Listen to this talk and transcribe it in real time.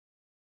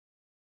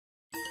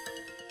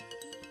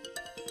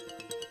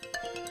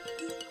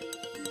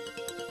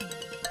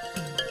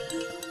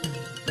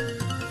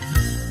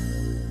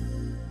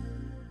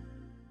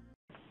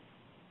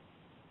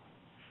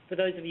For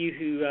those of you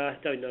who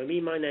don't know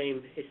me, my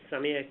name is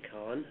Samir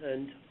Khan,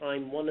 and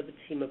I'm one of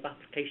a team of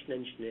application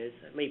engineers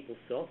at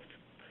MapleSoft.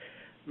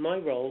 My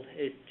role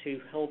is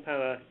to help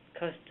our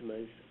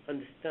customers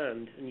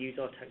understand and use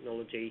our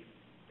technology.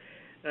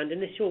 And in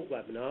this short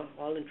webinar,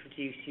 I'll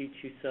introduce you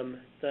to some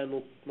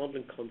thermal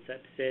modeling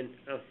concepts in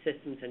our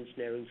systems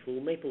engineering tool,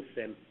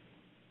 MapleSim.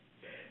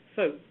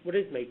 So, what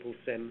is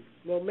MapleSim?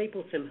 Well,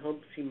 MapleSim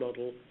helps you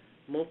model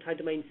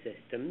multi-domain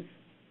systems.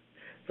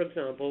 For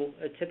example,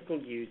 a typical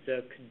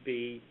user could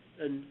be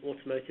an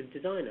automotive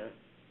designer.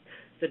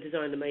 The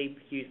designer may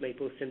use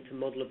MapleSim to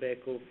model a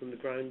vehicle from the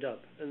ground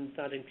up, and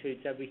that includes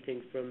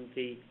everything from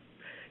the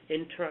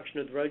interaction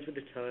of the roads with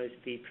the tires,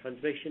 the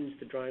transmissions,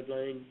 the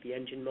driveline, the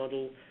engine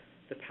model,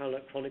 the power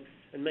electronics,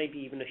 and maybe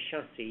even a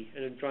chassis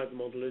and a driver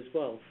model as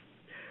well.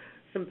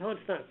 Some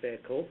parts of that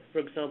vehicle, for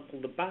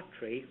example the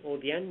battery or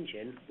the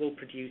engine, will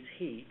produce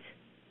heat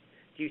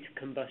due to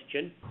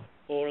combustion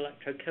or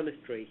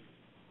electrochemistry.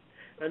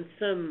 And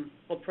some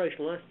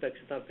operational aspects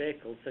of that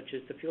vehicle, such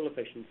as the fuel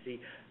efficiency,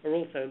 are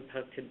also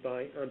impacted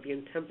by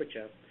ambient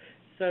temperature.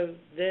 So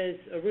there's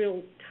a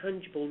real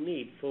tangible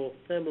need for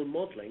thermal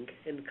modeling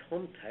in the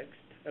context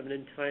of an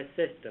entire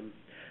system.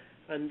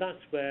 And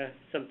that's where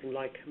something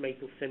like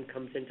MapleSim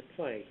comes into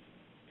play.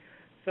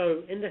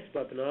 So in this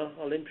webinar,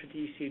 I'll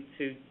introduce you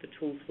to the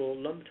tools for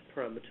lumped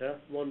parameter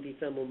 1D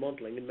thermal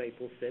modeling in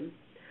MapleSim.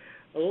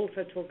 I'll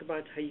also talk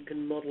about how you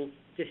can model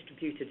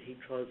distributed heat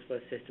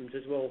transfer systems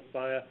as well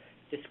via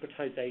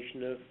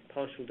discretization of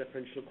partial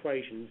differential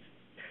equations.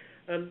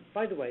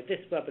 By the way, this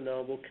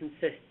webinar will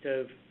consist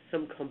of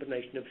some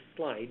combination of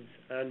slides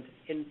and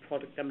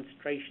in-product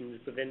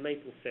demonstrations within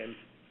MapleSim.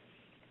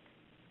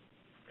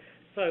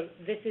 So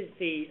this is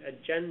the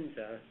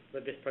agenda for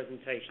this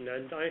presentation,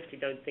 and I actually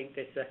don't think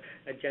this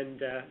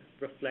agenda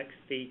reflects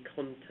the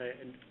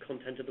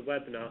content of the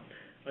webinar.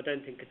 I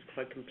don't think it's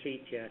quite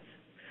complete yet.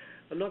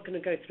 I'm not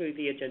going to go through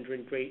the agenda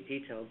in great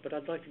detail, but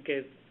I'd like to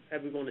give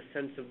everyone a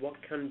sense of what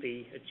can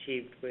be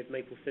achieved with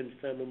MapleSim's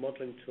thermal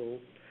modeling tool,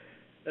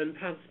 and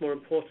perhaps more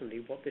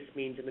importantly, what this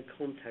means in the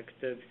context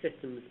of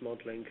systems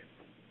modeling.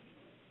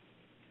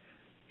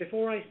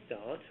 Before I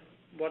start,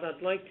 what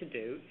I'd like to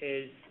do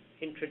is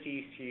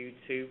introduce you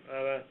to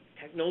our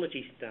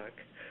technology stack.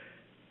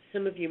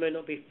 Some of you may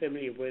not be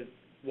familiar with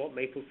what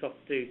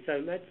MapleSoft do,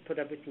 so let's put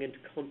everything into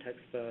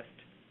context first.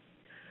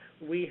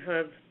 We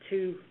have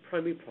two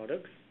primary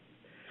products.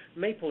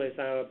 Maple is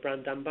our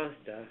brand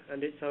ambassador,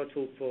 and it's our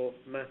tool for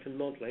math and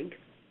modeling.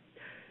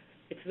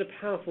 It's a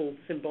powerful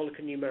symbolic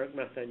and numeric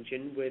math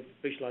engine with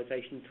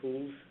visualization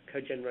tools,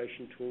 code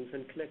generation tools,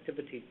 and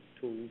connectivity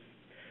tools.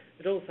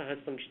 It also has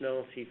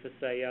functionality for,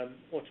 say,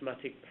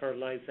 automatic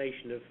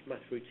parallelization of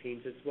math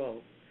routines as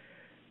well.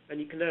 And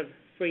you can have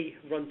free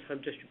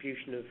runtime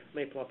distribution of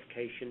Maple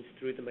applications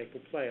through the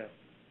Maple player.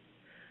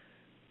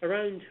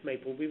 Around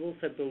Maple, we've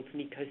also built an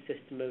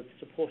ecosystem of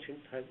supporting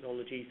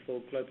technologies for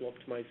global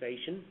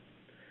optimization,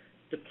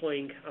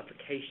 deploying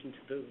applications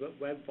to the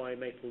web via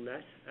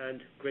MapleNet,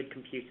 and grid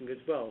computing as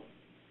well.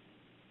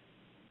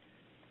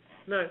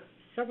 Now,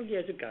 several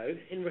years ago,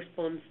 in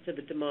response to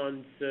the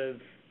demands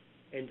of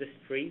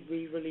industry,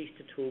 we released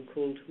a tool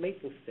called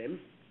MapleSim.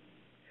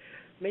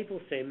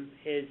 MapleSim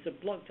is a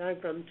block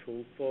diagram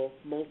tool for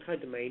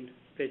multi-domain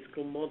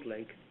physical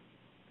modeling.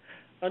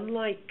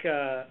 Unlike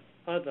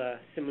other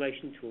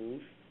simulation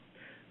tools,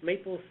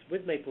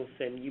 with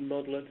MapleSim you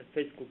model at the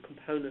physical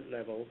component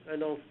level,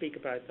 and I'll speak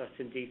about that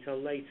in detail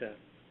later.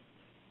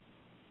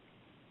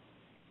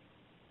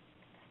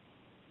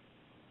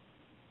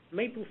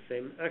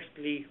 MapleSim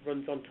actually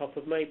runs on top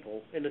of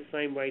Maple in the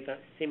same way that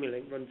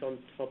Simulink runs on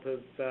top of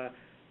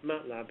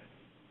MATLAB.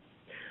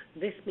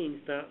 This means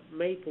that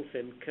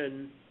MapleSim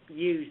can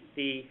use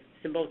the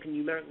symbolic and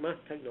numeric math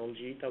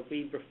technology that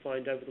we've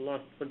refined over the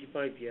last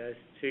 25 years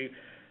to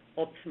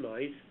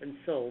optimize and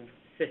solve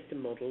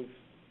system models.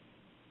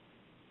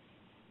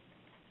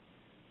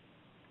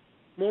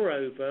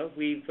 Moreover,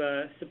 we've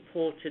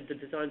supported the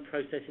design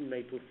process in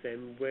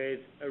MapleSim with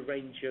a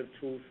range of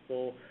tools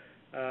for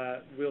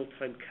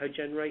real-time code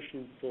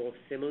generation for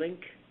Simulink,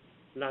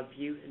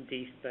 LabVIEW, and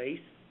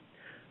DSpace.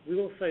 We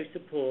also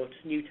support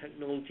new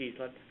technologies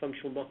like the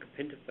functional mockup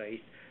interface,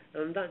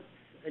 and that's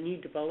a new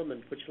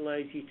development which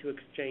allows you to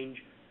exchange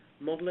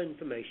model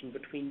information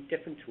between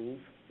different tools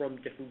from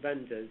different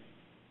vendors.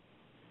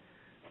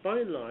 By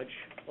and large,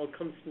 I'll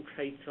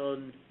concentrate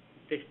on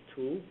this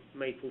tool,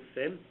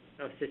 MapleSim,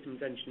 our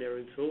systems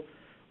engineering tool,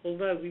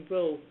 although we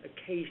will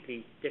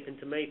occasionally dip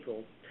into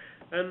Maple.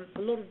 A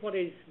lot of what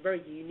is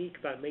very unique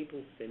about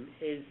MapleSim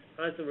is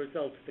as a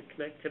result of the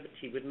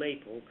connectivity with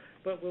Maple,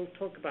 but we'll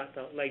talk about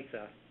that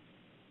later.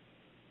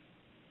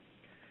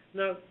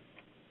 Now,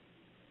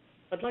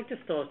 I'd like to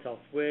start off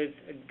with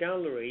a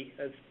gallery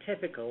of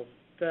typical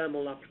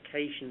thermal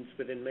applications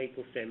within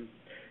MapleSim.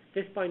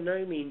 This by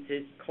no means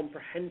is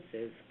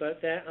comprehensive, but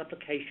they're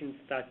applications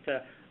that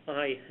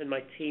I and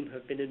my team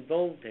have been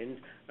involved in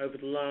over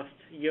the last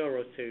year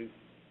or two.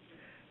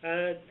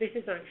 This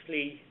is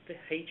actually the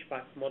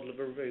HVAC model of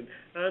a room,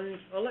 and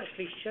I'll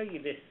actually show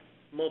you this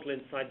model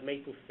inside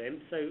MapleSim,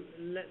 so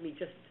let me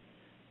just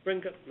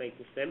bring up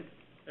MapleSim,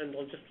 and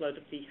I'll just load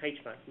up the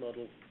HVAC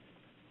model.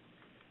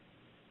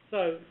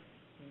 So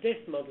this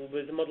model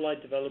was a model I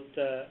developed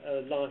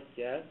last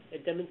year.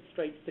 It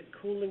demonstrates the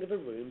cooling of a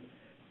room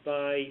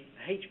by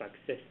a HVAC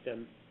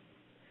system.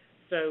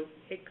 So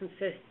it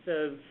consists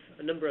of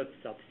a number of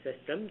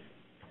subsystems.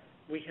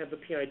 We have a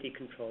PID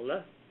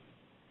controller,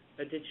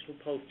 a digital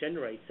pulse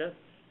generator,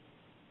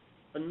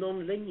 a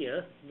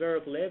non-linear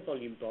variable air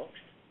volume box,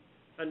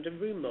 and a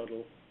room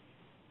model.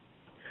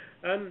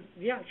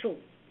 The actual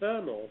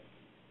thermal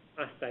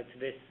aspect of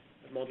this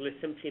model is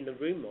simply in the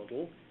room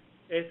model.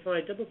 If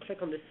I double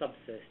click on this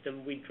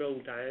subsystem, we drill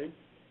down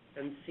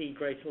and see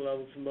greater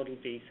levels of model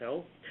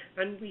detail,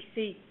 and we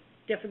see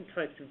different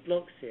types of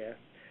blocks here.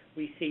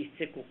 We see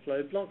signal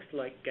flow blocks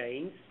like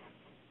gains.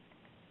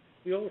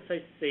 We also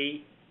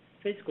see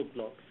physical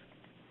blocks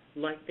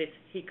like this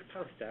heat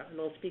capacitor, and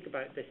I'll speak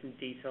about this in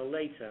detail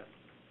later.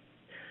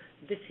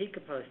 This heat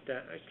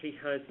capacitor actually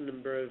has a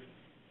number of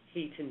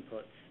heat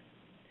inputs.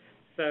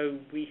 So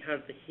we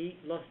have the heat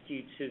loss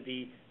due to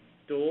the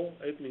door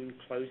opening and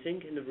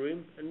closing in the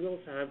room, and we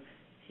also have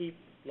heat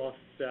loss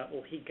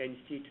or heat gains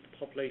due to the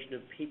population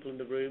of people in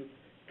the room,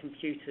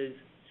 computers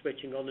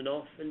switching on and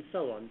off, and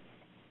so on.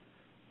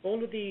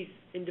 All of these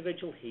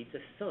individual heats are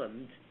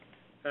summed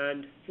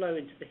and flow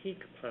into the heat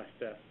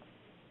capacitor.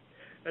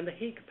 And the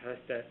heat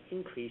capacitor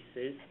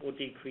increases or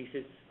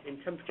decreases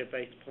in temperature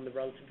based upon the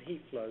relative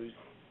heat flows.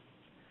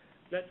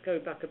 Let's go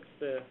back up to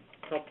the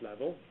top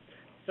level.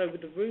 So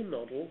with the room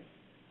model,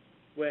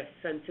 we're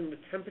sensing the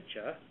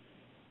temperature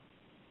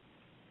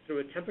through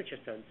a temperature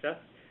sensor.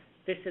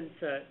 This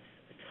inserts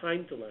a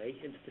time delay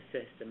into the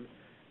system,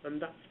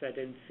 and that's fed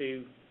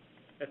into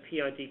a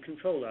PID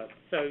controller.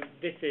 So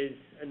this is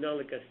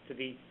analogous to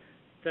the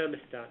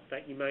thermostat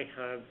that you may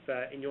have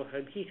in your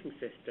home heating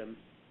system.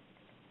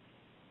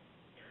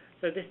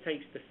 So this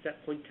takes the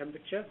set point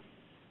temperature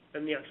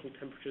and the actual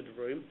temperature of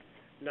the room,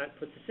 and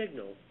outputs a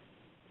signal.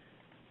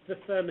 The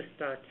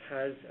thermostat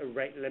has a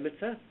rate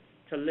limiter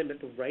to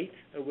limit the rate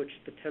at which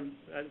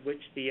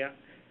the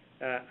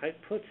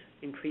output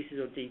increases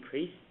or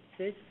decreases.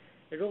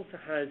 It also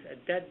has a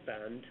dead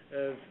band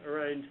of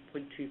around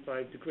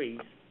 0.25 degrees.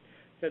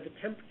 So the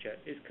temperature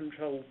is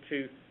controlled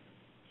to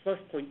plus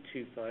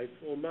 0.25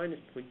 or minus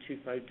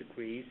 0.25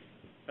 degrees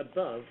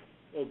above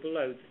or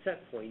below the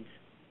set point.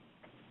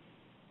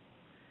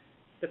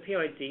 The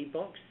PID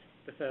box,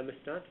 the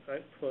thermostat,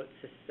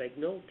 outputs a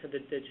signal to the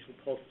digital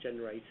pulse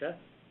generator.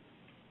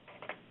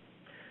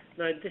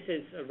 Now this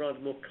is a rather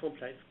more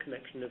complex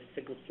connection of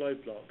signal flow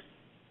blocks.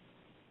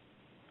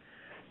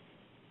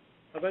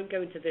 I won't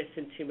go into this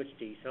in too much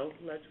detail.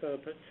 Let's go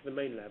up to the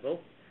main level.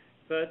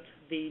 But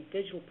the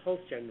digital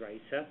pulse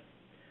generator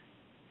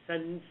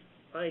sends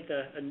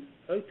either an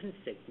open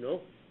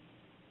signal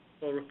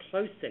or a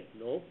closed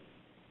signal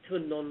to a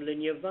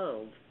non-linear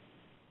valve.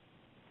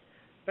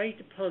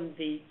 Based upon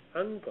the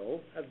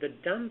angle of the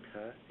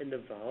damper in the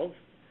valve,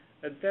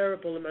 a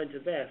variable amount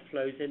of air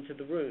flows into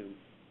the room,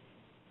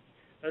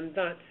 and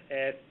that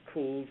air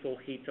cools or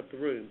heats up the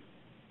room.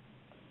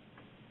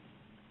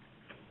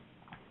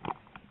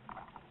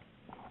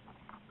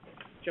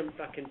 Jump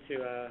back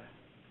into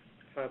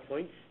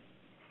PowerPoint.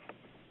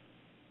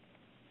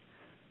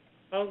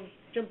 I'll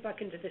jump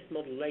back into this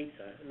model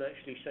later and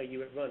actually show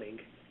you it running.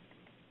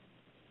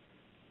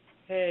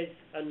 Here's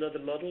another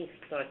model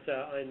that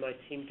I and my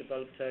team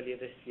developed earlier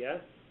this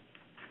year.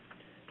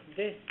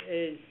 This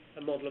is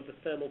a model of the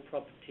thermal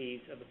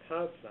properties of a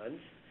power plant.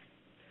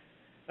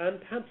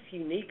 Perhaps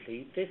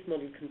uniquely, this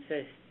model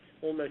consists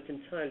almost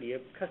entirely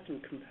of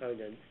custom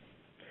components.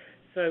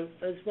 So,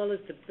 as well as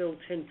the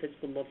built-in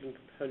physical modeling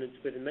components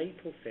within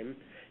MapleSim,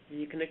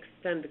 you can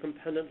extend the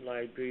component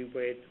library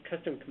with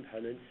custom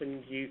components,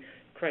 and you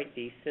create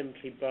these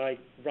simply by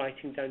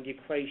writing down the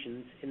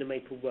equations in a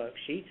Maple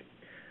worksheet.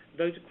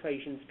 Those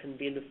equations can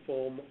be in the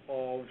form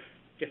of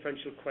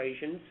differential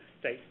equations,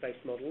 state space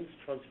models,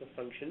 transfer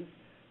functions,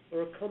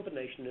 or a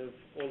combination of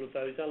all of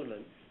those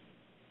elements.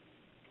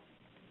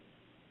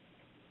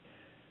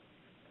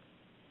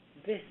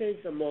 This is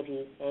a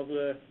model of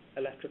an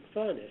electric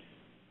furnace.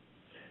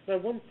 Now,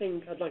 one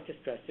thing I'd like to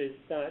stress is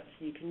that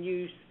you can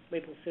use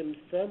MapleSim's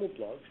thermal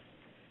blocks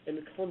in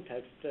the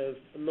context of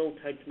a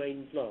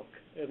multi-domain block,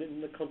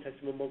 in the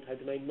context of a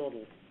multi-domain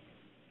model.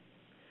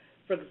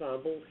 For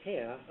example,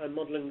 here I'm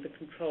modeling the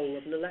control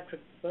of an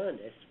electric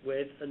furnace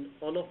with an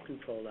on-off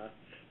controller.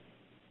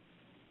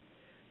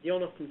 The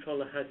on-off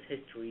controller has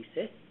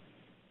hysteresis,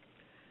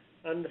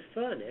 and the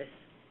furnace,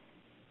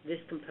 this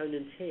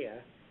component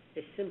here,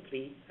 is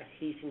simply a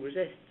heating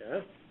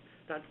resistor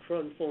that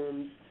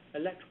transforms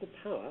electrical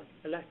power,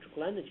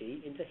 electrical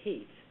energy, into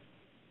heat.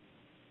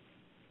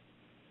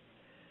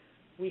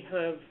 We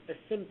have a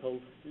simple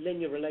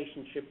linear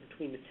relationship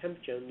between the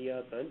temperature in the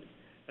oven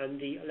and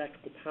the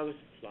electrical power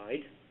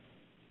supplied.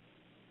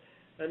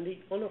 And the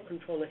on-off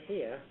controller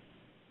here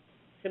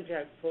simply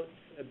outputs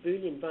a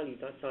Boolean value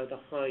that's either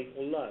high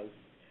or low.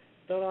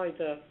 That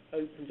either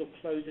opens or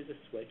closes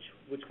a switch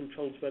which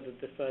controls whether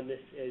the furnace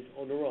is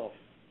on or off.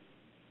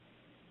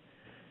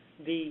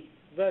 The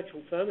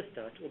virtual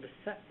thermostat, or the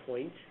set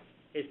point,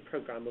 is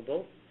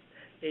programmable.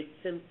 It's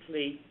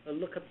simply a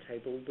lookup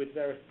table with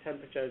various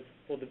temperatures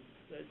for the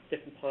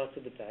different parts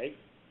of the day,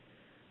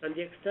 and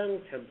the external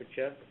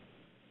temperature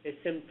is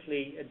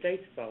simply a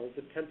data file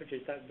with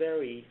temperatures that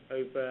vary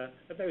over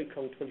a very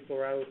cold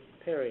 24-hour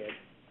period.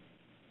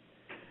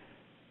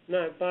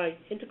 Now, by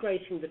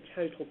integrating the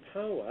total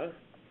power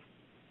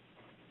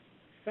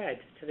fed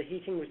to the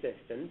heating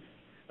resistance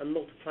and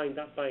multiplying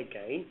that by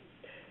gain,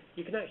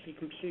 you can actually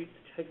compute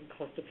the total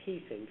cost of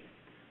heating.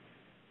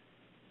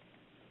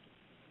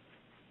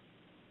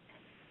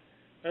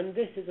 And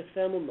this is a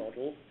thermal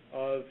model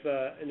of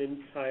an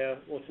entire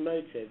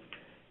automotive.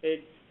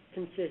 It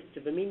consists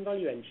of a mean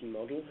value engine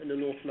model and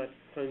an automatic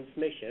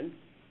transmission.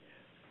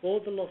 All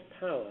the lost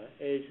power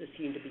is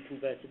assumed to be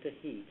converted to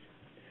heat.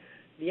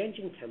 The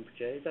engine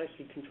temperature is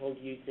actually controlled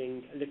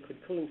using a liquid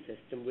cooling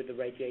system with a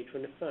radiator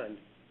and a fan.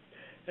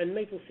 And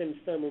MapleSim's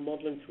thermal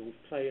modelling tools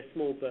play a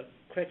small but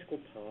critical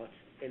part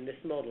in this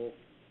model.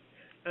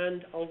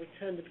 And I'll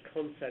return to the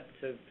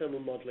concept of thermal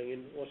modelling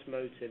in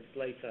automotives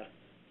later.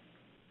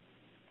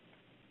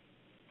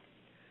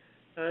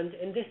 And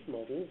in this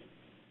model,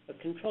 a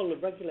controller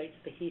regulates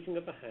the heating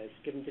of a house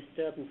given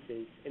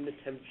disturbances in the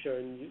temperature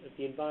of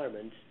the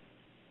environment.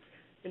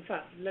 In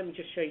fact, let me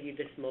just show you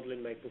this model in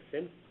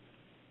MapleSim.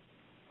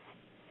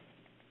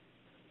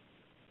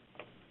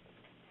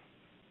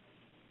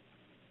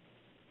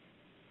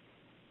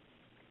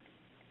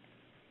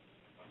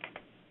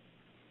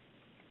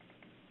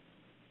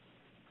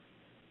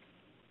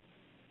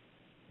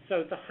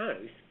 So the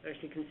house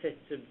actually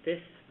consists of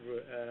this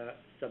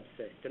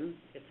subsystem.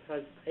 It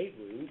has 8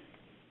 rooms,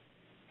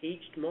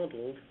 each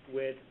modelled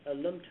with a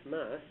lumped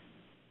mass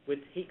with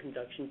heat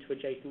conduction to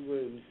adjacent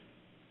rooms.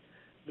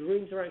 The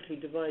rooms are actually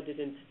divided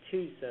into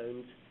 2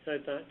 zones so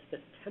that the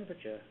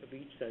temperature of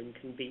each zone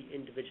can be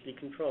individually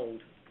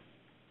controlled.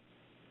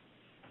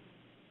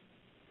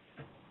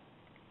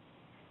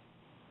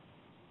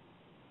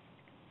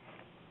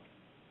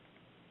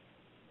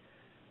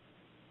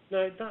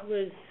 Now, that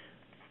was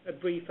a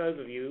brief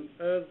overview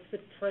of the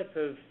type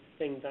of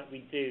thing that we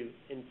do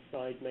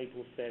inside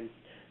MapleSim.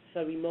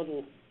 So we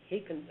model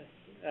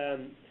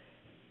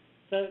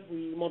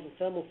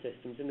thermal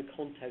systems in the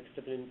context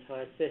of an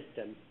entire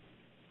system.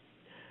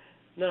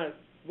 Now,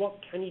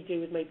 what can you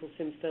do with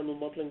MapleSim's thermal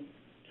modelling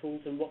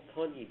tools, and what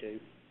can't you do?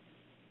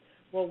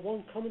 Well,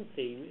 one common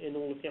theme in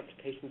all of the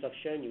applications I've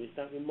shown you is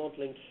that we're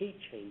modelling heat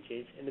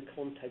changes in the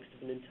context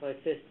of an entire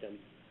system.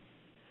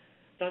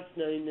 That's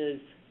known as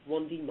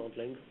 1D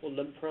modelling or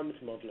lump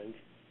parameter modelling.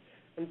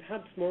 And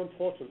perhaps more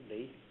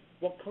importantly,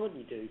 what can't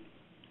you do?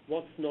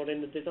 What's not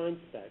in the design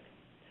spec?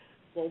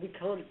 Well, we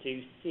can't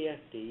do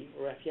CFD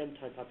or FEM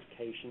type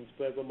applications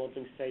where we're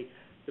modelling, say,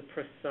 the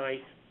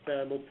precise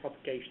thermal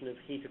propagation of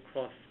heat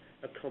across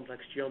a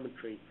complex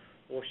geometry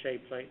or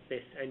shape like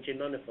this engine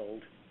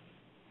manifold.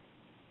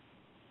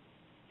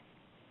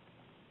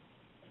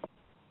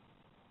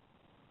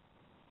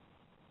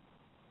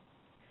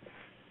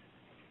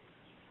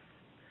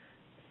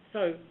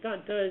 So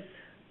that does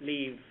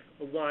leave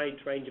a wide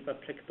range of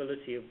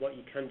applicability of what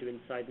you can do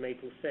inside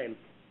MapleSim.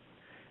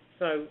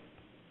 So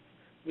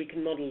we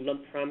can model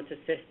lump parameter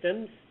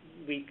systems.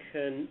 We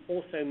can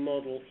also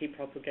model heat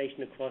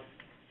propagation across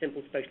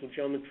simple spatial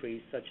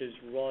geometries such as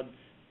rods,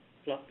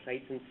 flat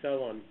plates, and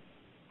so on.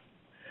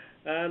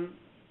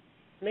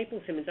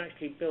 MapleSim is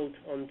actually built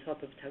on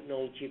top of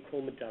technology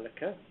called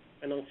Modelica,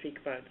 and I'll speak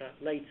about that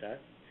later.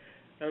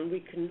 And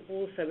we can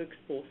also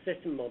export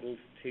system models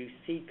to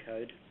C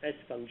code, S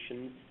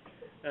functions,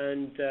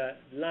 and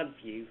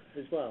LabVIEW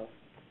as well.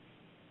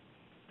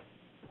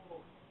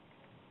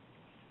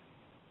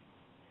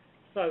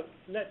 So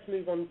let's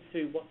move on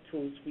to what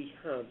tools we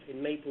have in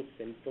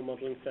MapleSim for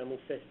modeling thermal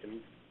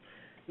systems.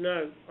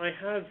 Now, I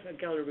have a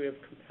gallery of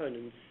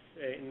components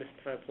in this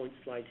PowerPoint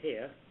slide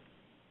here,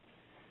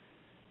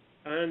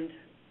 and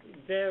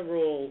they're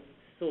all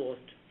sourced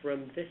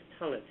from this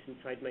palette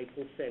inside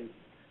MapleSim,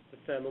 the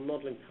thermal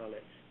modeling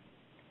palette.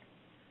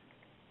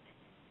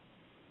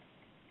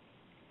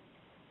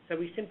 So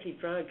we simply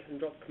drag and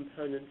drop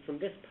components from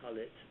this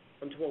palette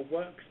onto our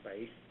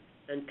workspace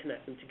and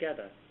connect them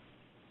together.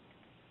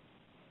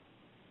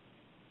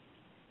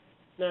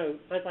 Now,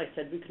 as I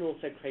said, we can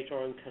also create our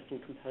own custom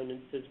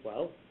components as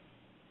well.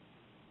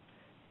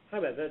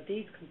 However,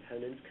 these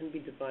components can be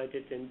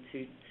divided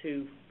into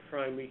 2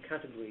 primary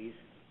categories.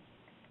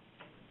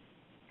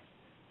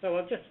 So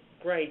I've just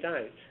grayed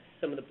out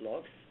some of the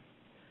blocks,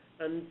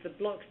 and the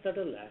blocks that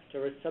are left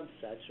are a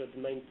subset of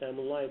the main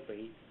thermal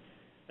library.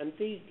 And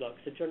these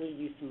blocks are generally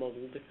used to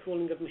model the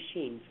cooling of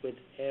machines with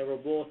air or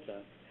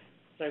water.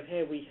 So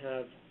here we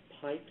have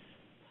pipes,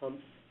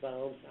 pumps,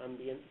 valves,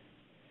 ambience,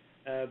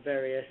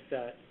 various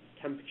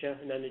temperature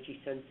and energy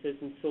sensors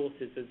and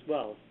sources as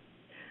well.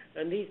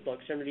 And these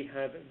blocks generally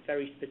have a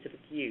very specific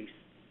use,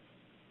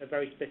 a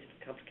very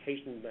specific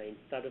application domain,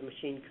 that of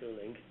machine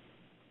cooling.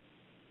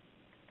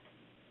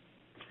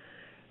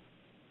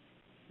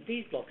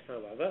 These blocks,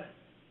 however,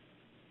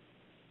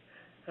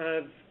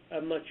 have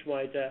a much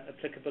wider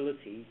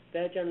applicability.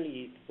 They're generally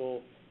used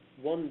for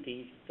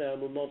 1D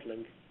thermal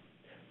modelling.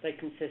 They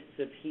consist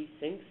of heat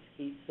sinks,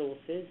 heat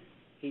sources,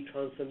 heat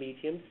transfer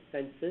mediums,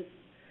 sensors,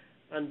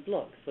 and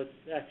blocks for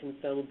setting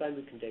thermal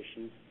boundary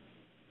conditions.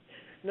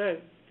 Now,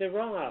 there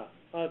are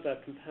other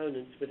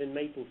components within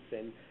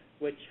MapleSim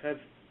which have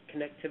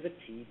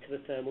connectivity to the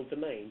thermal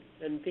domain,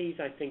 and these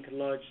I think are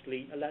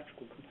largely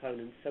electrical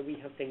components. So we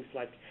have things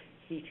like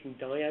heating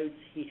diodes,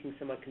 heating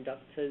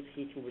semiconductors,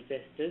 heating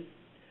resistors.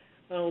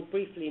 I'll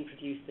briefly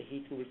introduce the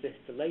heating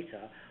resistor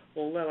later,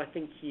 although I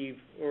think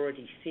you've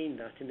already seen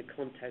that in the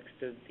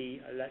context of the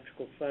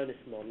electrical furnace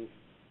model.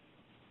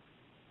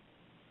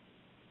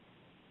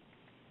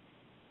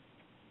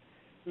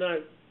 Now,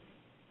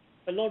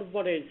 a lot of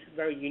what is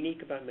very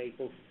unique about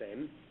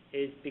MapleSim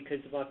is because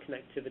of our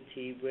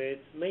connectivity with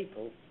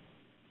Maple.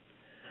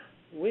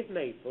 With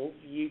Maple,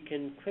 you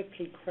can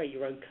quickly create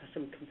your own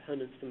custom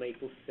components for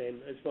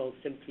MapleSim as well,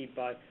 simply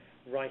by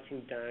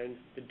writing down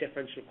the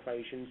differential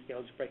equations, the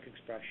algebraic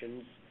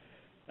expressions,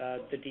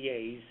 the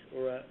DAs,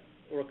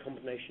 or a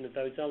combination of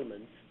those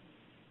elements.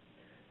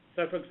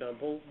 So, for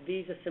example,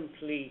 these are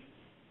simply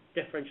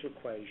differential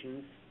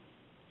equations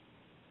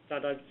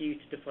that I've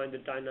used to define the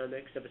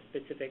dynamics of a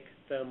specific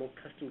thermal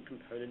custom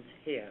component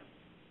here.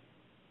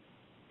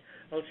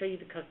 I'll show you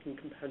the custom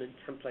component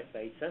template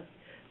later,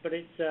 but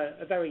it's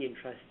a very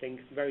interesting,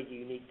 very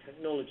unique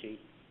technology.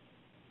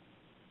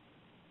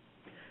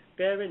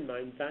 Bear in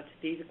mind that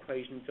these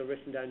equations are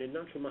written down in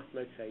natural math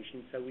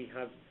notation, so we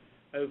have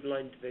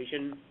overline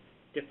division,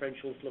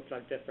 differentials look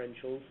like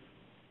differentials,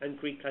 and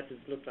Greek letters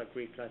look like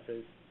Greek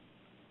letters.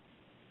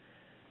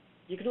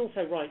 You can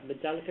also write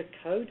Medelica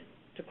code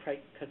to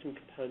create custom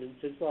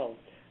components as well,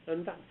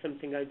 and that's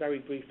something I very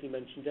briefly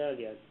mentioned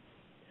earlier.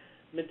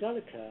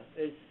 Medelica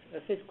is a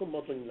physical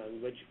modelling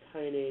language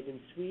pioneered in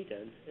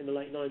Sweden in the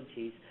late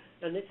 90s,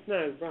 and it's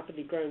now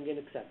rapidly growing in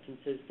acceptance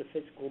as the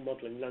physical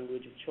modelling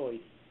language of choice.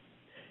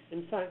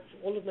 In fact,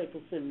 all of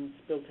MapleSim's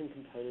built-in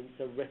components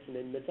are written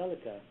in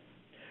Medelica.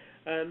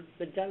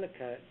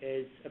 Medelica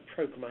is a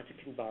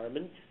programmatic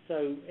environment,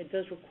 so it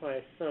does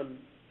require some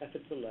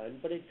effort to learn,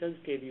 but it does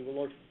give you a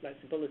lot of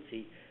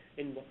flexibility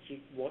in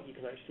what you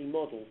can actually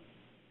model.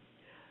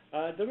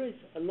 There is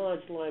a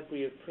large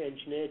library of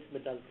pre-engineered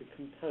Medelica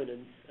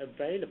components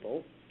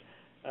available,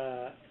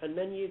 and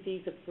many of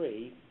these are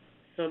free.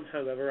 Some,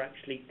 however, are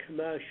actually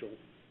commercial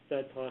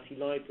third-party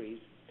libraries.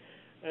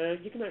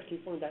 You can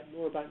actually find out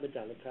more about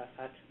Medelica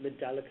at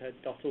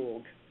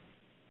medelica.org.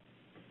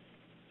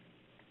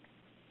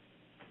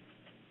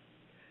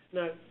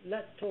 Now,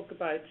 let's talk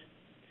about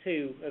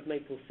two of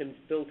MapleSim's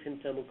built-in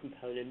thermal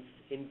components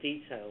in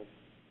detail: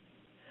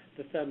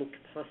 the thermal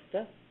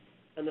capacitor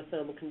and the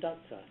thermal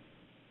conductor.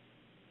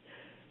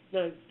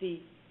 Now,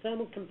 the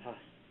thermal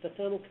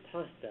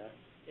capacitor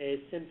is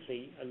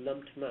simply a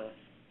lumped mass.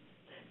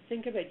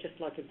 Think of it just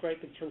like a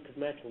great big chunk of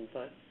metal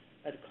that's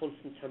at a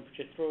constant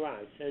temperature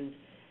throughout, and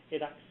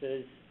it acts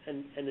as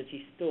an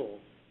energy store.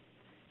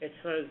 It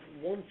has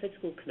one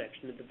physical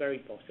connection at the very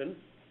bottom.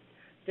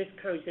 This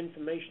carries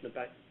information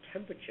about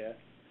temperature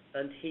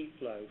and heat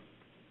flow.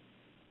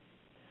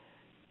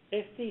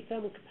 If the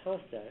thermal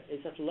capacitor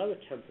is at a lower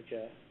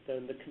temperature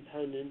than the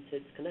component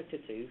it's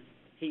connected to,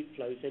 heat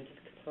flows into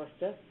the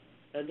capacitor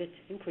and it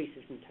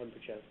increases in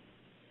temperature.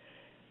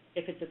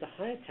 If it's at a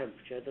higher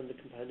temperature than the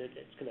component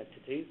it's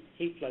connected to,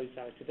 heat flows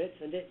out of it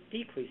and it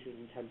decreases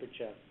in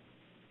temperature.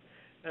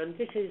 And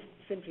this is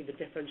simply the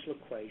differential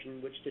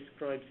equation which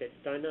describes its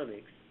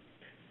dynamics.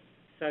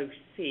 So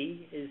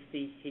C is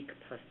the heat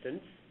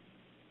capacitance,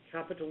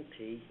 capital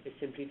T is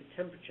simply the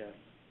temperature,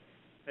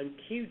 and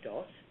Q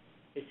dot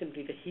is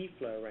simply the heat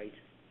flow rate.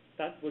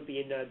 That would be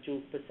in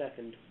joules per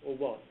second, or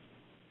watts.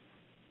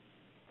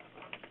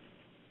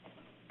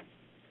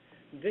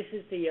 This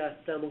is the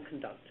thermal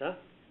conductor.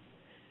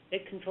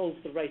 It controls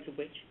the rate at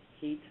which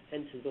heat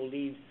enters or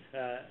leaves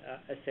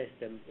a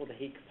system, or the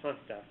heat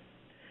capacitor.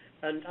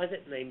 And as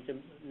its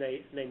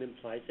name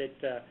implies,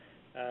 it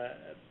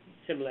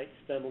simulates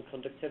thermal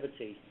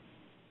conductivity.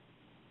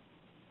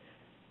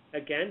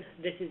 Again,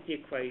 this is the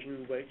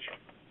equation which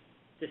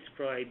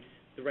describes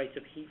the rate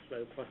of heat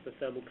flow across the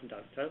thermal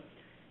conductor.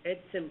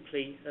 It's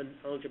simply an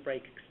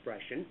algebraic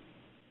expression.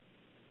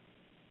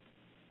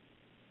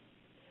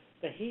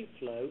 The heat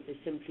flow is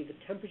simply the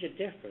temperature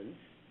difference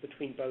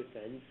between both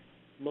ends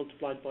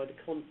multiplied by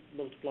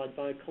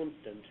a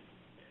constant.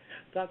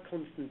 That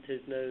constant is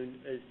known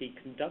as the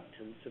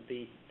conductance of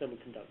the thermal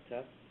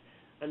conductor,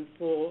 and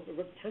for a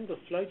rectangular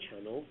flow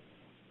channel,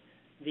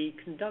 the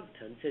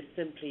conductance is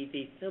simply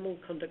the thermal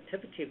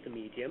conductivity of the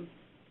medium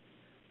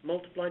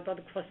multiplied by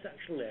the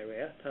cross-sectional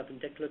area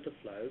perpendicular to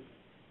flow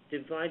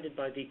divided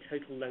by the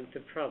total length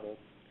of travel.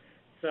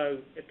 So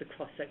if the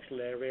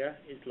cross-sectional area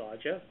is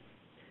larger,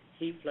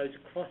 heat flows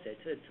across it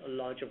at a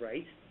larger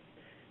rate.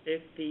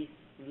 If the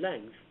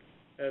length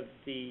of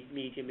the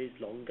medium is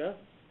longer,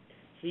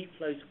 heat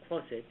flows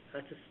across it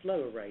at a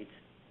slower rate.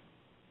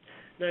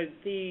 Now,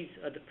 these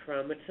are the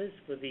parameters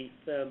for the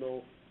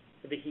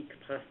heat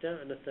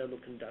capacitor and the thermal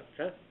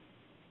conductor,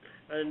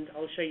 and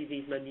I'll show you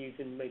these menus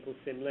in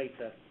MapleSim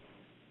later.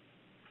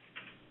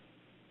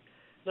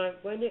 Now,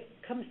 when it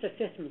comes to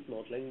systems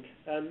modelling,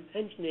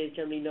 engineers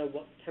generally know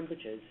what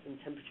temperatures and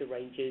temperature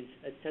ranges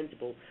are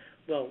sensible,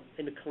 well,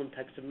 in the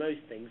context of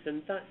most things,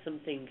 and that's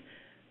something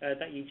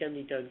that you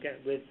generally don't get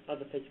with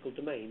other physical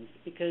domains,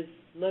 because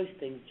most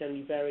things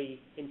generally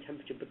vary in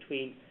temperature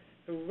between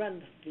a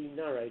relatively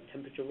narrow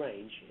temperature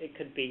range. It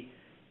could be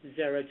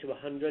 0 to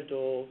 100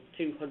 or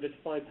 200 to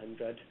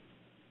 500.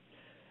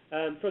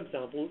 For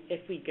example,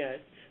 if we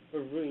get a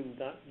room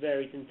that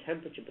varies in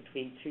temperature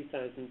between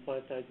 2,000 and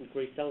 5,000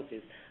 degrees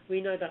Celsius, we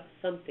know that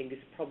something is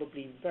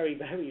probably very,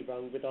 very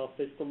wrong with our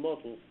physical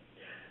model.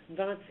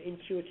 That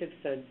intuitive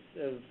sense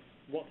of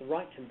what the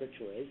right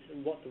temperature is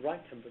and what the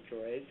right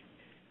temperature is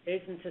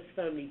isn't as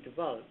firmly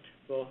developed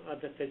for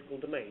other physical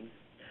domains.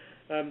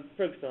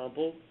 For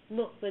example,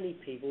 not many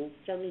people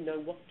generally know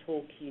what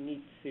torque you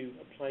need to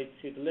apply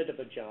to the lid of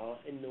a jar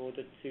in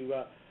order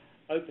to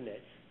open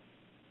it.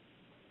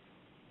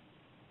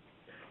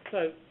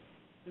 So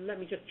let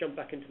me just jump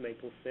back into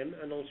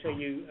MapleSim and I'll show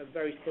you a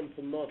very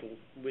simple model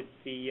with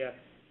the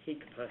heat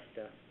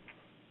capacitor.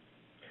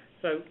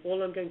 So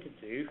all I'm going to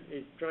do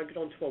is drag it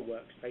onto our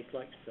workspace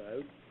like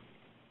so.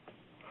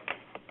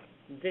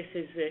 This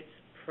is its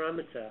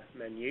parameter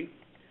menu.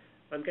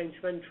 I'm going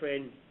to enter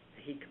in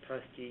the heat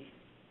capacity,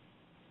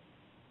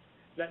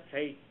 let's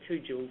say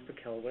 2 joules per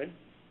Kelvin.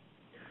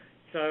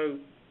 So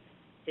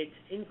it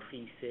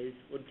increases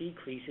or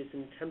decreases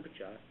in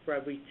temperature for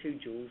every 2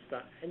 joules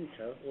that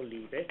enter or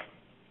leave it.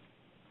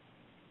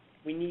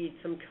 We need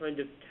some kind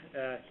of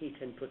heat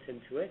input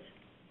into it.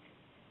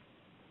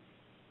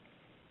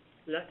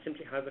 Let's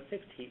simply have a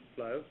fixed heat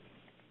flow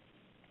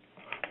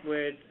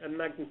with a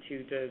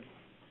magnitude of,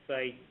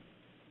 say,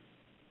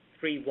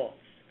 3 watts.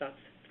 That's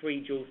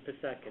 3 joules per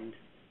second.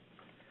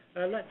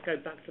 Let's go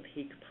back to the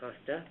heat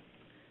capacitor.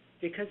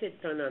 Because its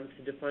dynamics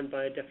are defined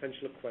by a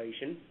differential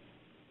equation,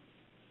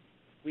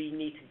 we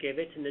need to give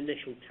it an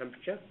initial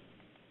temperature.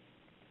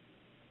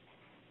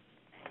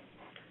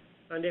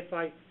 And if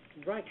I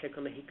right-click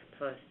on the heat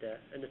capacitor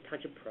and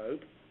attach a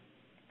probe,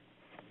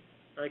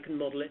 I can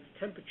model its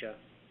temperature.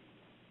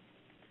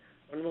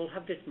 And we'll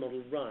have this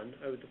model run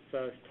over the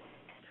first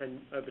 10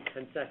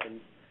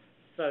 seconds.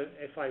 So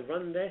if I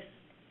run this,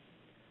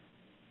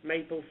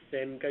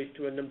 MapleSim goes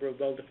through a number of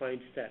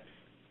well-defined steps.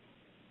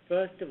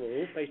 First of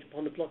all, based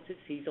upon the blocks it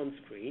sees on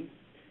screen,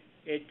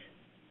 it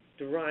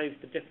derives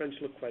the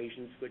differential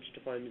equations which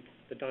define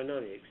the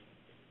dynamics.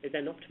 It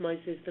then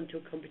optimizes them to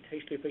a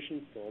computationally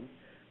efficient form,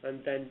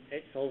 and then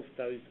it solves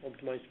those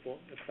optimized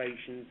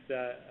equations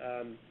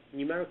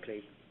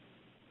numerically.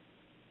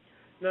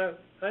 Now,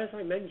 as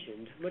I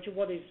mentioned, much of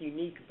what is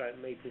unique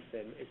about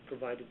MapleSim is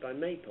provided by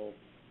Maple.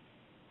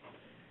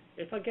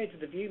 If I go to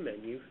the View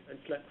menu and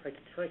select Create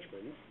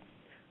Attachments,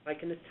 I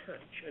can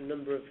attach a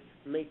number of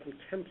Maple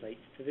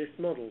templates to this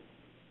model.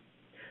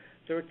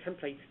 There are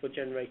templates for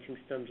generating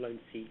standalone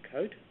C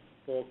code,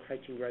 for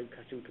creating your own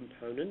custom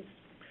components,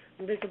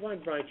 and there's a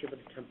wide variety of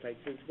other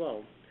templates as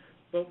well.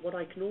 But what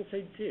I can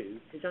also do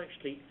is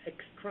actually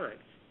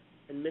extract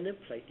and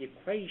manipulate the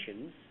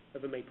equations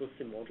of a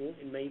MapleSim model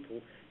in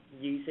Maple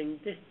using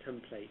this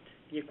template,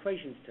 the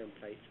equations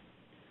template.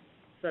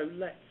 So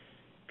let's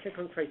click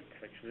on Create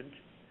Attachment,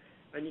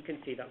 and you can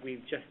see that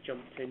we've just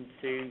jumped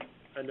into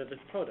another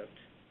product.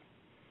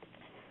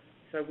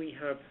 So we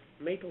have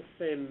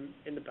MapleSim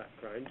in the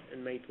background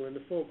and Maple in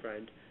the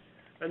foreground,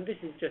 and this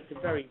is just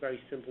a very, very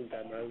simple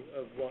demo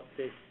of what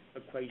this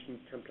equations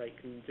template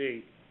can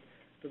do.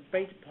 But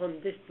based upon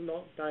this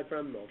block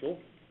diagram model,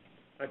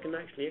 I can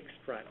actually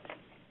extract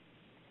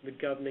the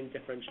governing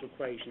differential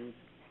equations,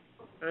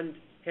 and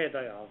here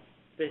they are.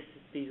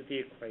 These are the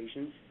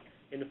equations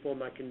in a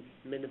form I can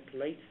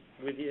manipulate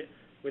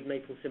with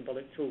Maple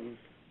symbolic tools.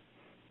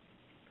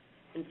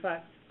 In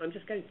fact, I'm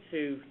just going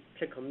to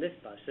click on this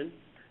button.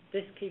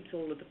 This keeps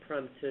all of the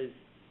parameters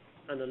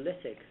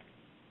analytic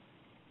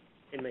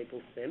in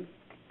MapleSim.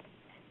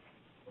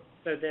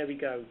 So there we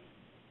go.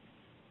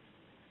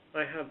 I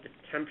have the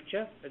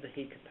temperature of the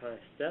heat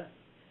capacitor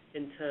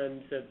in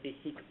terms of the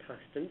heat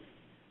capacitance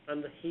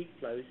and the heat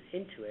flows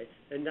into it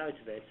and out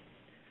of it.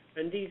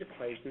 And these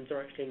equations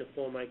are actually in a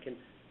form I can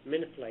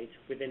manipulate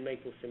within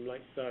MapleSim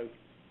like so.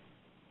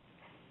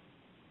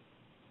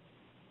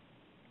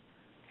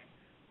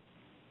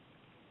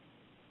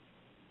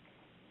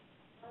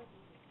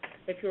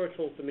 If you're at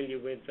all familiar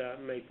with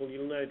Maple,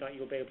 you'll know that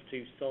you'll be able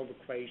to solve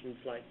equations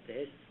like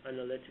this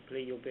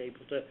analytically. You'll be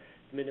able to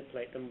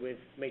manipulate them with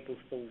Maple's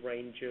full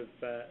range of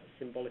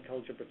symbolic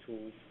algebra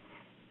tools.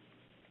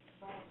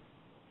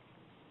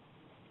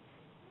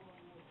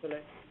 So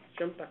let's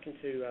jump back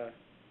into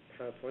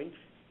PowerPoint.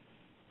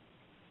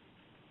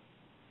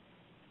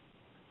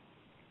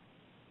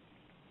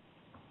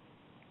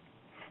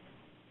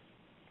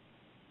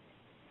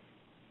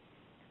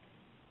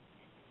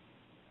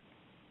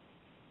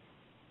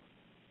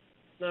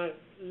 Now,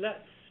 let's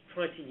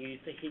try to use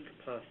the heat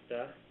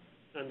capacitor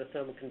and the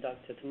thermal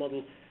conductor to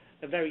model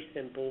a very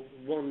simple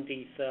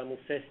 1D thermal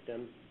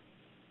system.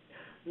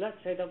 Let's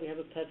say that we have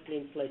a perfectly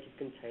insulated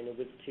container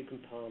with 2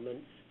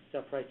 compartments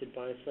separated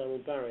by a thermal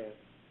barrier.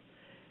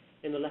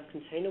 In the left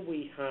container,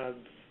 we have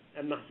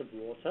a mass of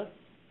water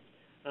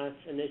at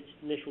an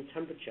initial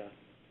temperature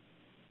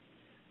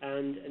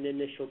and an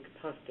initial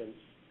capacitance.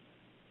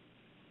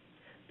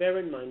 Bear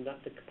in mind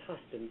that the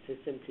capacitance is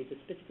simply the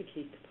specific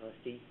heat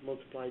capacity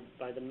multiplied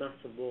by the mass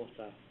of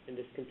water in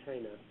this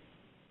container.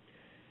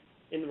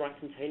 In the right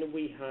container,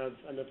 we have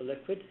another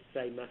liquid,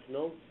 say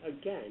methanol,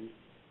 again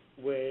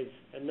with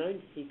a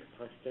known heat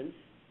capacitance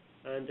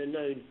and a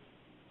known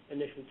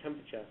initial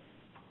temperature.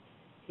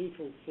 Heat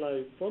will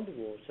flow from the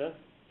water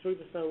through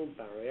the thermal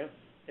barrier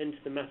into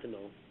the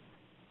methanol.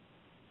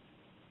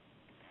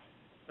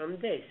 And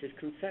this is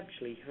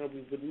conceptually how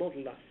we would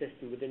model that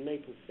system within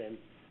MapleSim.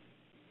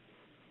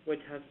 We'd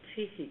have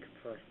two heat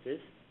capacitors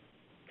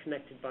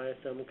connected by a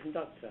thermal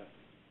conductor.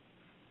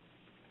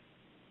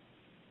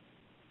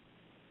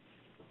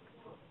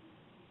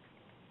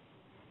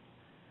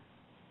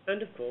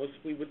 And of course,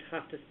 we would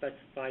have to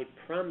specify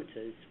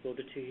parameters for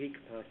the two heat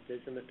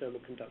capacitors and the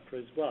thermal conductor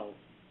as well.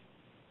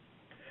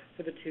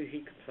 For the two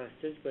heat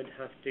capacitors, we'd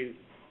have to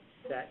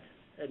set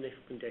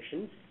initial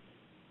conditions.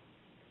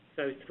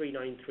 So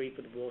 393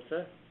 for the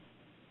water,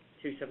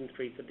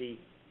 273 for the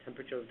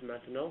temperature of the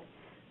methanol,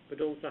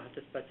 but also have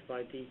to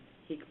specify the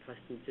heat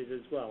capacitances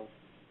as well.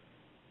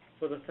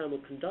 For the thermal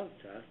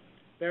conductor,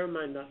 bear in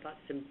mind that that's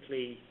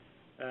simply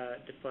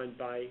defined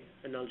by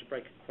an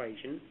algebraic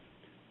equation.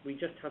 We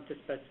just have to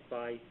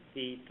specify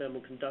the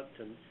thermal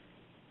conductance.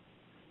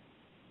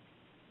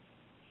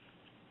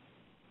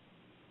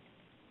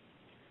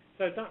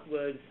 So that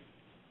was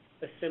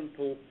a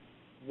simple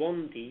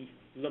 1D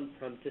lump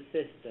parameter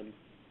system.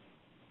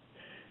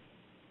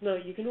 Now,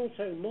 you can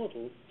also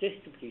model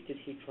distributed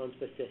heat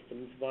transfer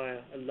systems via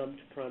a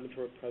lumped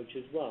parameter approach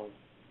as well.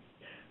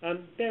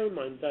 Bear in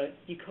mind that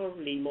you can't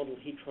really model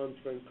heat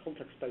transfer in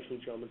complex spatial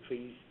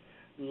geometries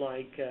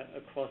like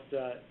across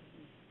the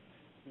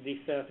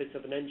surface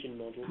of an engine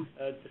model,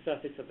 the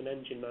surface of an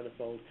engine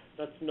manifold.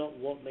 That's not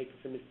what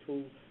MapleSim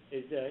tool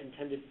is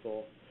intended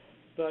for.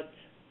 But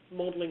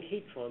modeling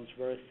heat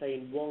transfer, say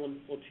in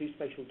one or two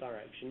spatial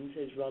directions,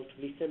 is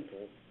relatively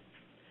simple.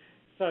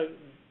 So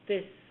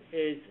this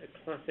is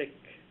a classic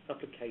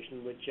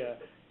application which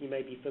you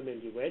may be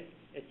familiar with.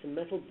 It's a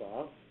metal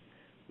bar.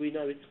 We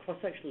know its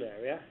cross-sectional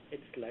area,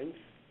 its length,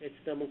 its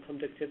thermal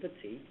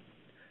conductivity,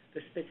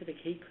 the specific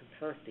heat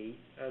capacity,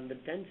 and the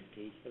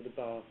density of the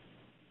bar.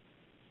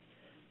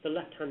 The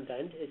left-hand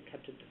end is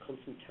kept at a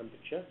constant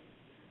temperature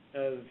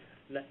of,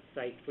 let's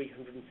say,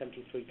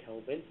 373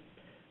 Kelvin,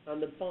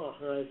 and the bar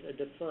has a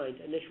defined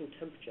initial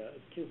temperature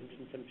of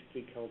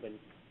 273 Kelvin.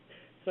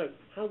 So,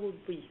 how would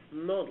we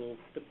model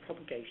the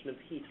propagation of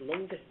heat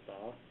along this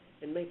bar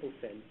in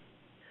MapleSim?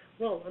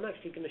 Well, I'm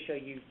actually going to show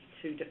you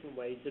two different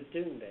ways of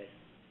doing this.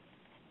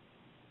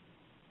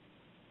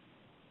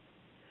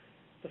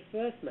 The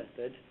first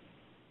method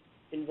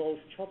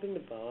involves chopping the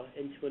bar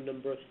into a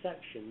number of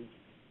sections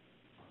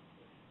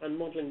and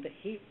modeling the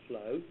heat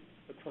flow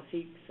across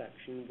each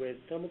section with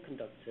thermal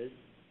conductors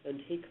and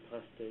heat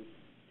capacitors.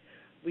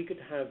 We could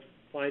have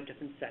 5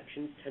 different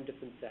sections, 10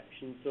 different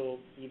sections, or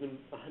even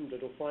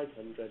 100 or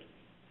 500.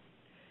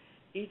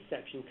 Each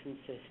section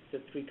consists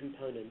of 3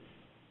 components: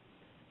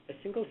 a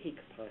single heat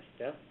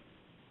capacitor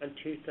and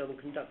 2 thermal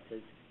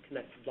conductors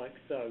connected like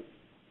so.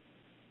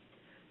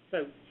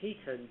 So heat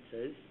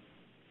enters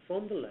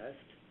from the left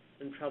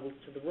and travels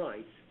to the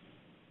right.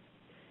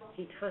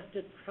 Heat has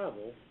to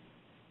travel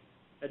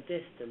a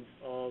distance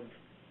of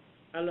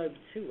L over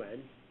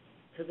 2n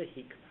to the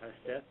heat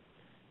capacitor,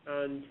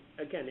 and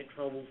again it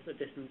travels a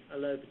distance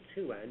L over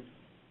 2n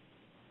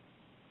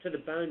to the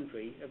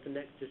boundary of the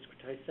next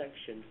discretized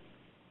section.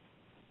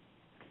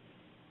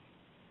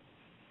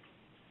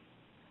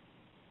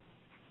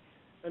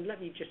 And let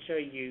me just show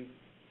you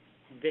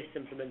this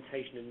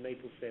implementation in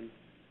MapleSim.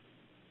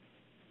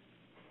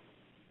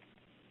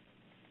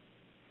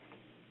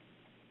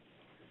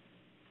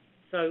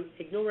 So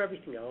ignore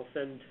everything else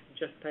and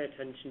just pay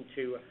attention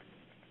to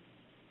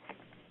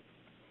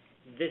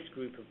this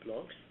group of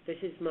blocks. This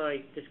is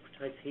my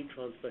discretized heat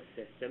transfer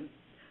system,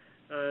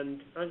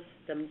 and as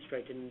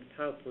demonstrated in the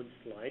PowerPoint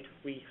slide,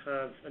 we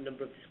have a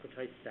number of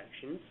discretized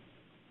sections.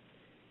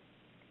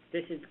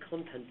 This is the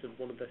content of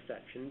one of the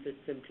sections. It's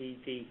simply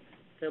the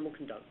thermal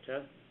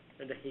conductor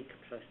and the heat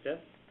capacitor,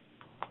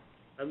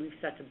 and we've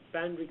set a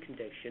boundary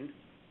condition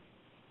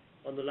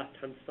on the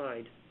left-hand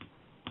side.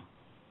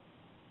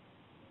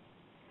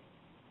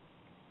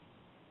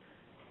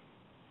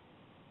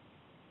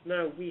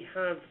 Now we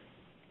have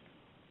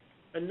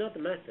another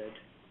method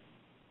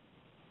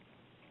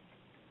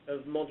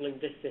of modeling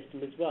this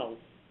system as well.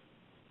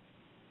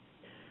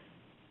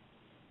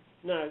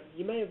 Now,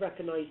 you may have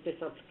recognized this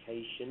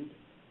application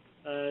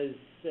as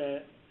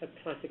a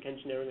classic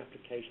engineering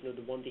application of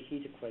the 1D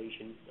heat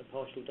equation, a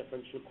partial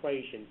differential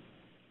equation.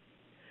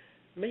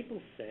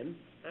 MapleSim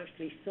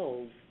actually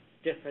solves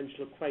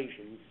differential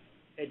equations.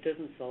 It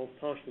doesn't solve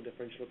partial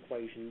differential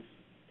equations.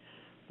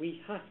 We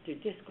have to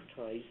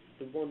discretize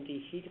the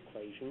 1D heat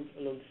equation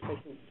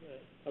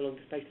along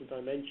the spatial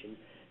dimension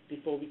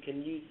before we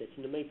can use it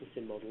in the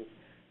MapleSim model.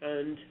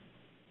 And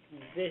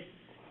this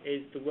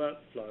is the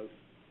workflow.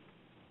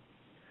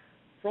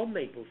 From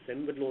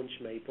MapleSim would launch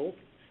Maple,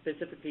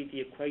 specifically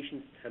the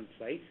equations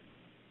template,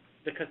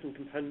 the custom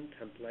component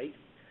template.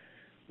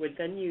 We'd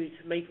then use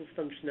Maple's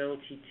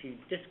functionality to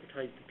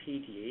discretize the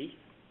PDE.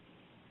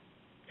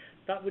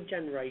 That would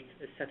generate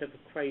a set of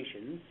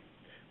equations.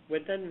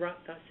 We'd then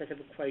wrap that set of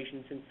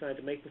equations inside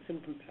a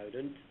MapleSim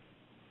component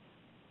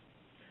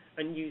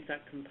and use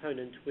that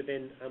component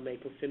within our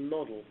MapleSim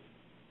model.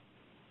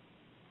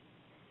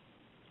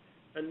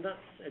 And that's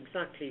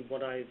exactly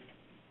what I've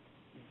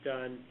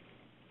done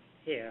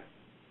here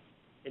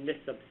in this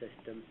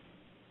subsystem.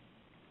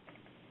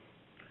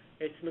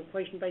 It's an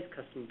equation-based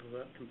custom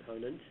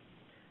component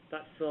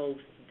that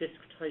solves the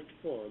discretized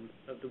form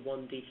of the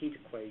 1D heat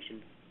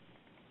equation.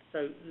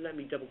 So let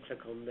me double-click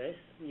on this.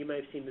 You may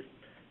have seen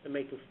the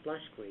Maple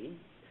splash screen,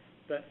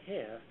 but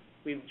here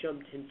we've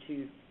jumped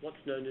into what's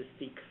known as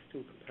the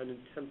custom component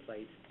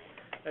template.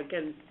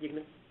 Again,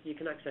 you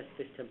can access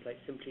this template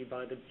simply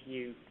by the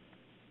View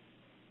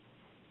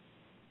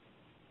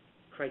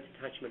Create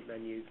Attachment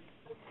menu.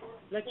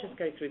 Let's just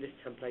go through this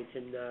template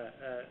in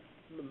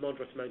a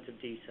moderate amount of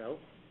detail.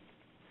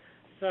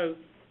 So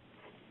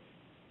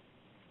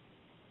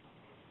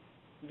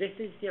this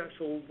is the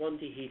actual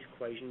 1D heat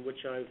equation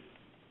which I've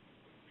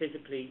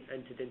physically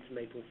entered into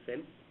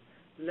MapleSim.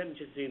 Let me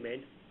just zoom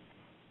in.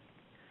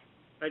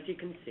 As you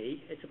can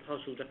see, it's a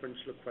partial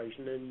differential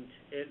equation, and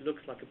it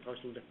looks like a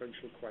partial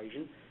differential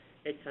equation.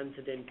 It's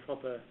entered in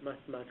proper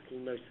mathematical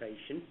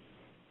notation.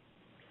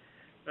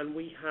 And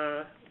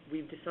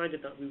we've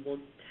decided that we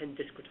want 10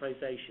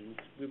 discretizations.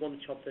 We want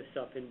to chop this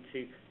up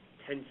into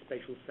 10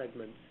 spatial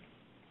segments.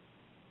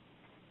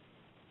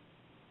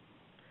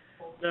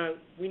 Now,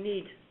 we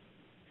need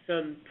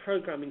some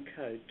programming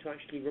code to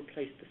actually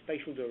replace the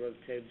spatial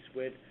derivatives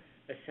with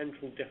a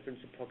central difference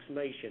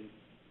approximation.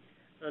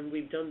 And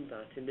we've done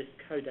that in this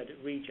code edit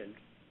region.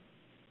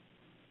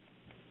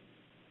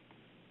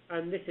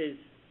 And this is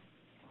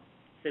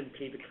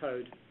simply the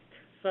code.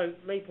 So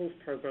Maple's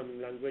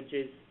programming language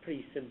is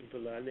pretty simple to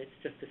learn. It's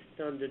just a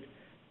standard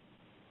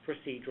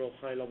procedural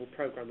high-level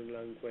programming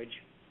language.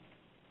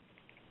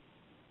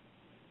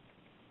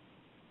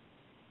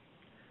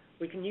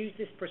 We can use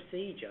this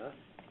procedure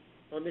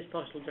on this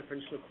partial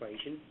differential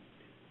equation,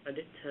 and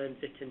it turns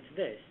it into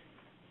this.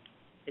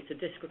 It's a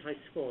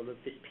discretized form of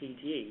this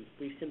PDE.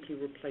 We've simply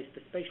replaced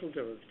the spatial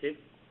derivative,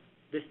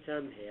 this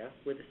term here,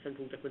 with a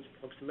central difference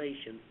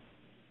approximation.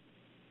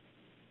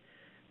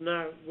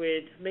 Now,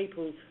 with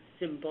Maple's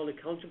symbolic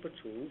algebra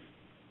tools,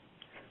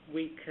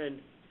 we can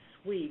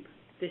sweep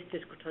this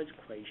discretized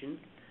equation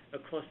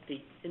across the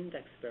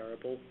index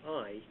variable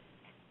I.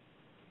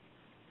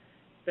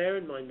 Bear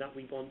in mind that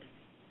we want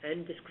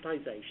n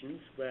discretizations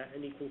where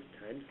n equals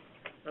 10,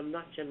 and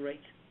that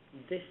generates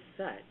this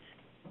set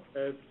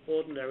of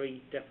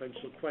ordinary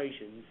differential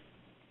equations.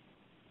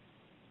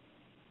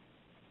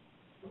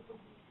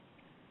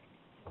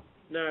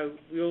 Now,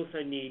 we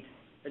also need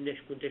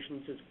initial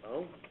conditions as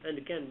well, and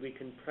again we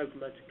can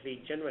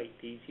programmatically generate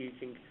these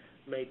using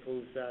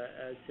Maple's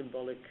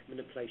symbolic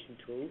manipulation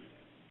tools.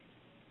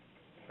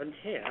 And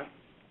here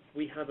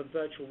we have a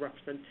virtual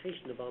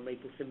representation of our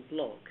MapleSim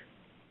block.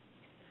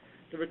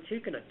 There are two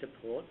connector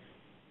ports,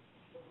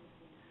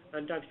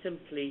 and I've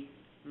simply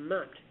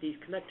mapped these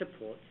connector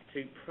ports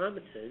to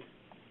parameters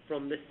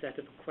from this set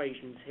of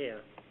equations here.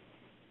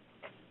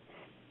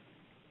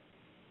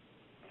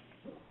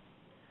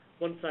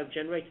 Once I've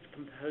generated a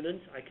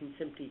component, I can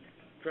simply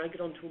drag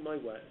it onto my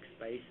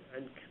workspace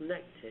and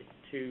connect it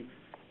to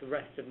the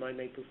rest of my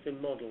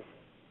MapleSim model.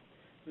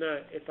 Now,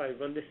 if I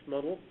run this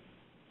model,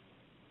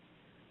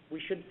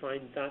 we should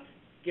find that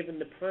given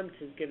the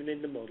parameters given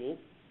in the model,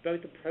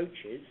 both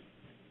approaches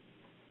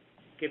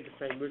give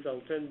the same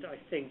result, and I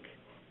think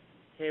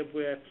here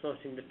we're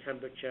plotting the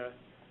temperature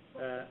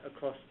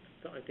across,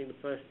 I think,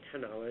 the first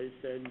 10 hours,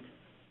 and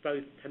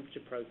both temperature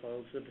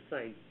profiles are the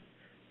same.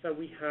 So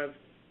we have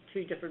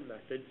two different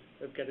methods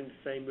of getting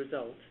the same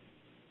result.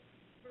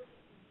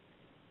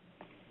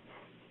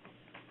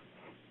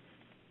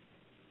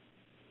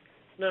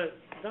 Now,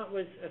 that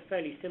was a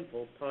fairly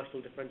simple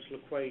partial differential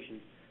equation.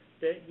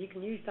 You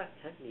can use that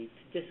technique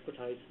to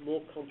discretize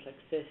more complex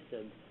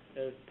systems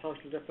of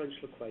partial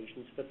differential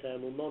equations for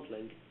thermal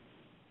modeling.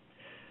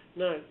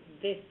 Now,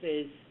 this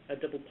is a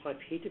double pipe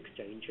heat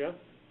exchanger.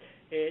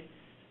 It's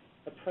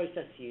a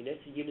process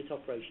unit, a unit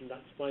operation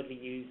that's widely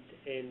used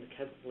in the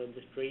chemical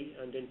industry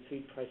and in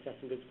food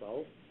processing as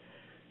well.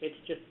 It's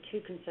just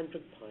two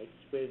concentric pipes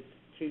with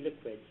two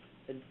liquids,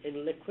 an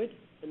inner liquid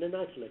and an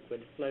outer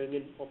liquid flowing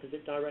in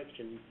opposite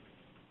directions.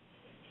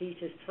 Heat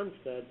is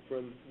transferred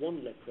from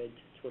one liquid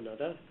to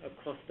another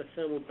across the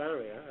thermal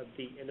barrier of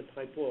the inner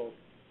pipe wall.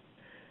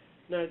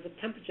 Now, the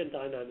temperature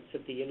dynamics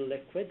of the inner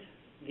liquid,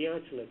 the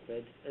outer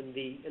liquid, and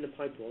the inner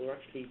pipe wall are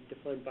actually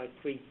defined by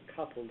three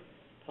coupled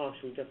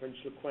partial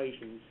differential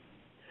equations.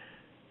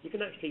 You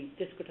can actually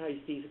discretize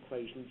these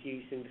equations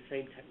using the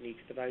same techniques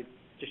that I've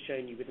just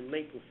shown you within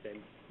MapleSim,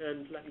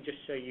 and let me just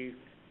show you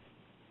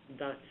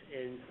that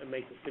in a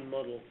MapleSim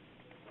model.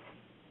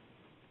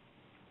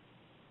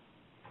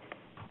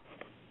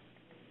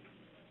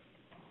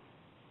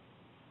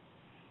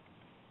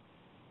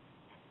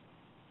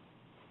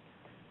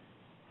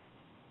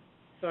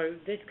 So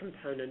this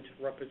component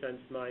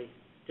represents my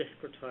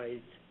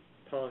discretized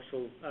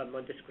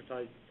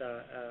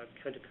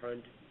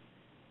countercurrent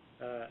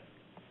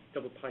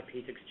double pipe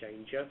heat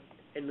exchanger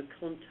in the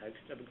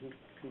context of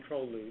a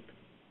control loop.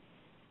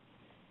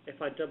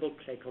 If I double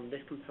click on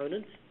this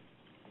component,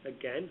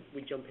 again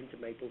we jump into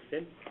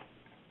MapleSim,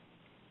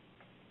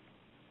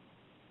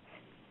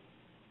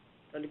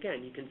 and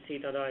again you can see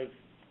that I've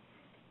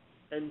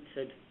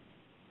entered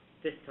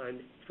this time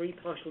 3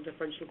 partial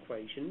differential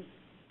equations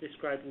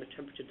describing the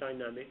temperature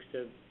dynamics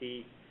of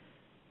the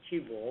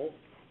tube wall,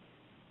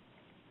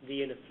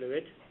 the inner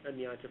fluid and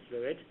the outer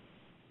fluid,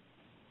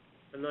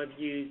 and I've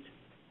used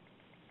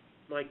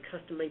my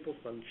custom Maple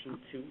function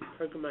to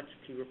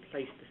programmatically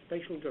replace the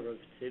spatial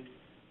derivatives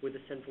with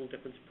a central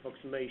difference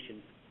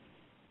approximation.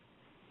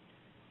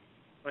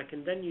 I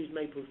can then use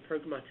Maple's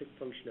programmatic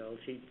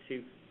functionality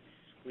to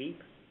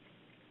sweep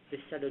this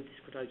set of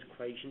discretized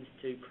equations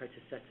to create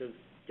a set of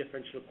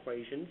differential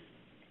equations.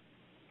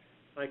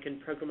 I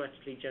can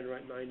programmatically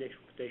generate my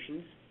initial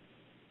conditions,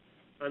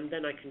 and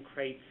then I can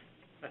create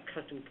a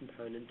custom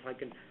component. I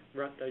can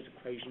wrap those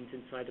equations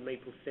inside a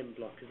MapleSim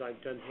block, as I've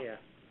done here.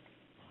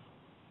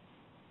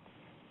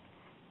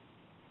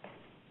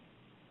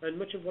 And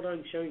much of what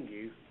I'm showing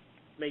you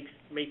makes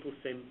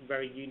MapleSim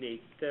very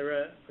unique.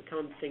 I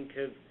can't think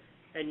of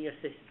any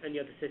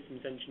other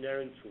systems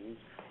engineering tools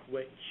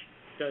which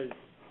does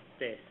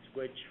this,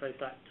 which has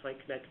that tight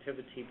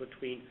connectivity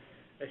between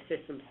a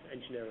systems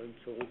engineering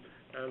tool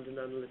and an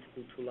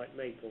analytical tool like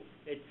Maple.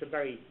 It's a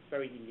very,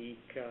 very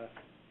unique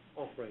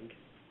offering.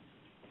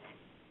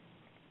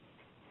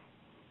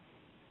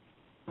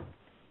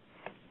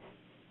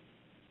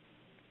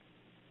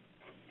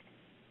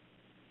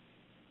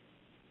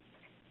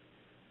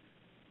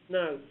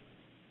 Now,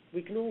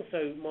 we can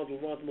also model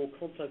rather more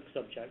complex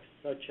subjects,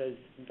 such as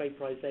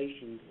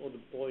vaporization, or the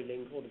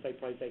boiling, or the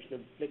vaporization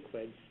of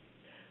liquids.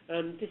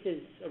 This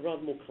is a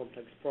rather more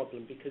complex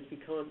problem because we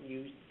can't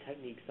use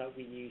techniques that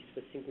we use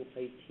for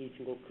single-phase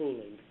heating or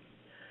cooling.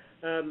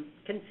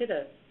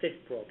 Consider this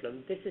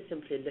problem. This is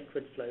simply a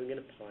liquid flowing in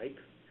a pipe.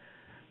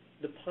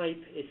 The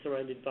pipe is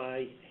surrounded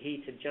by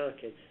heated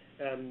jackets.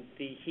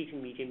 The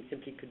heating medium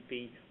simply could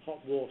be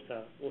hot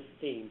water or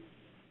steam.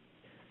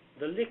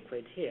 The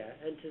liquid here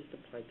enters the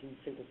pipe in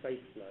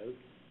single-phase flow.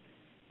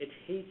 It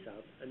heats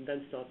up and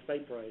then starts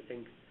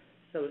vaporizing.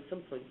 So at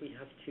some point we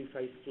have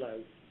two-phase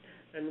flow,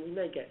 and we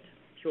may get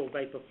pure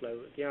vapor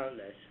flow at the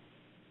outlet.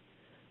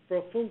 For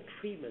a full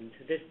treatment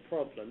of this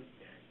problem,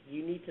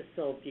 you need to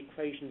solve the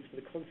equations for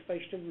the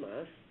conservation of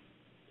mass,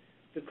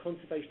 the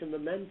conservation of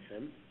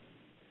momentum,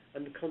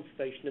 and the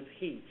conservation of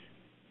heat.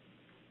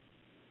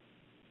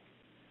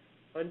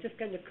 I'm just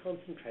going to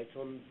concentrate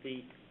on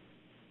the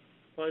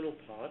final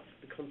part,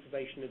 the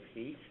conservation of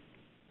heat.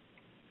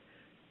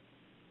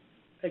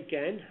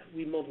 Again,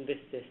 we model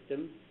this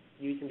system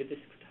using a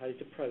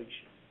discretized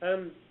approach.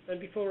 And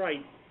before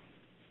I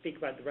speak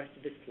about the rest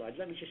of this slide,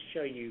 let me just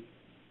show you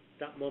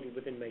that model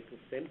within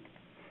MapleSim.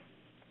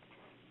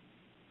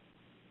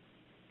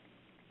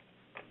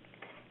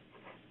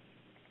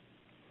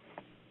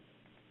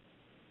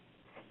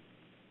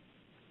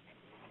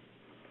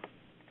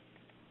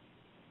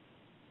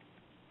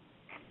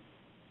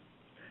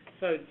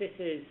 So this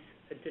is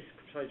a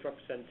discretized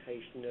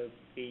representation of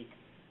the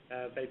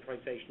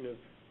vaporization of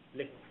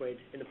liquid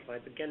in a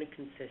pipe. Again, it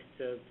consists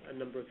of a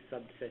number of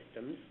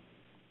subsystems.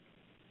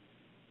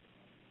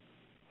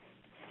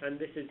 And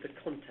this is the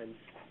contents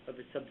of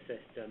a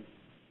subsystem.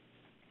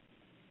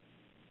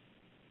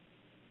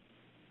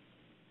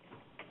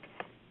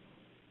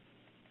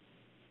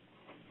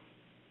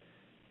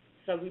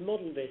 So we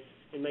model this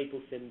in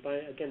MapleSim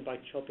by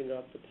chopping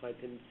up the pipe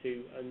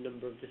into a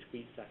number of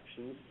discrete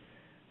sections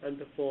and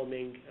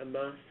performing a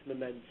mass,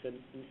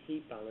 momentum, and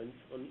heat balance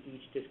on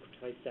each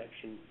discretized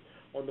section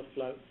on the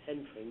flow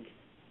entering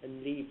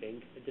and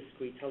leaving a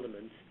discrete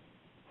element.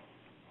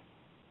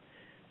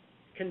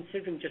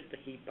 Considering just the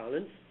heat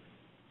balance,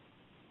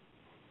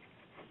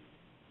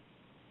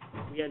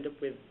 we end up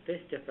with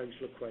this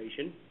differential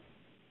equation.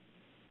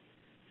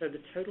 So the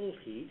total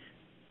heat,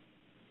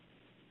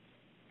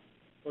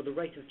 or the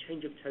rate of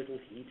change of total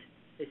heat,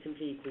 is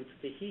simply equal to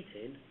the heat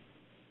in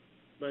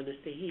minus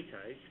the heat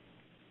out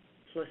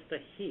plus the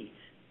heat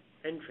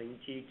entering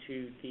due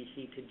to the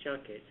heated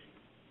jacket.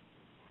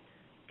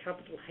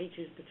 Capital H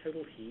is the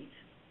total heat,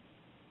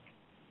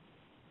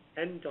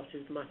 m dot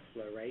is the mass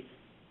flow rate,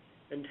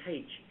 and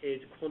H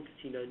is a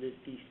quantity known as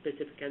the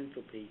specific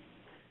enthalpy.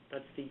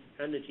 That's the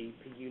energy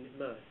per unit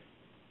mass.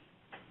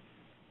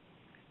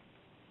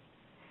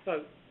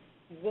 So,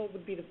 what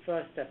would be the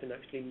first step in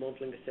actually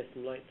modelling a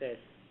system like this?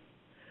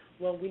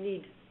 Well, we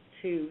need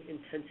two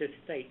intensive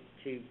states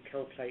to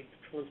calculate the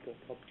transport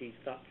properties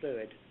of that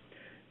fluid.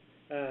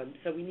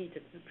 So we need to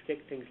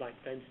predict things like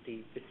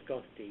density,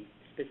 viscosity,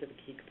 specific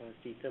heat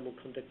capacity, thermal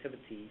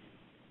conductivities.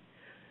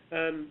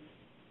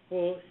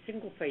 For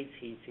single-phase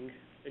heating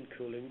and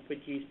cooling,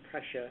 we'd use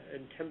pressure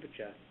and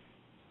temperature.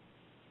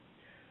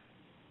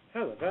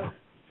 However,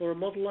 for a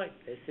model like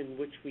this, in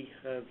which we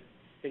have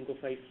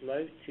single-phase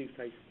flow,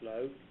 two-phase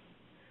flow,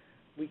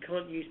 we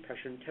can't use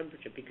pressure and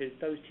temperature because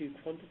those two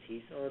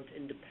quantities aren't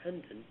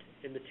independent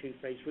in the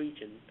two-phase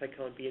region. They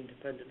can't be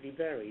independently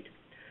varied.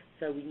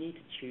 So we need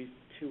to choose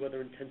two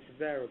other intensive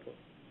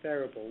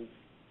variables.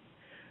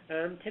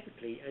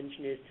 Typically,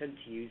 engineers tend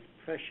to use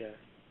pressure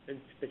and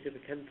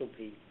specific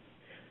enthalpy.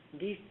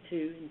 These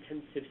two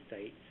intensive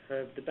states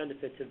have the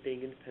benefit of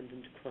being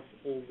independent across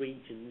all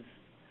regions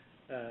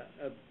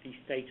of the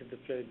state of the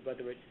fluid,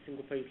 whether it's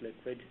single-phase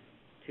liquid,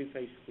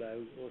 two-phase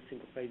flow, or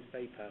single-phase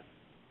vapor.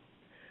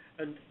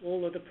 And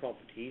all other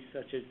properties,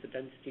 such as the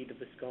density, the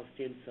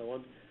viscosity, and so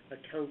on, are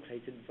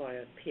calculated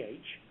via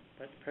pH,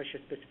 that's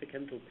pressure-specific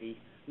enthalpy,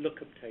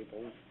 lookup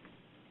tables.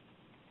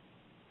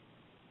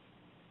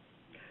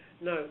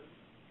 Now,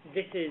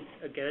 this is,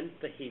 again,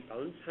 the heat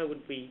balance. How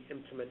would we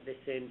implement this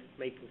in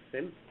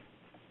MapleSim?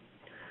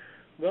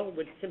 Well,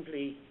 we'd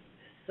simply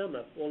sum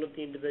up all of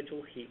the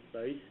individual heat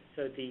flows,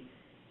 so the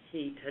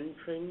heat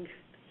entering,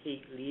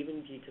 heat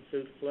leaving due to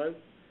fluid flow,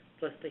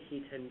 plus the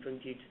heat entering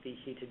due to the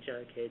heater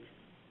jacket.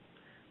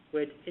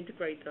 We'd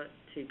integrate that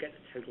to get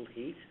the total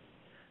heat,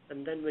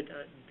 and then we'd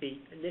add the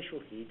initial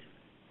heat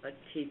at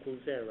T equals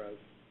 0.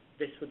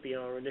 This would be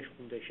our initial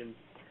condition.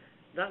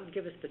 That would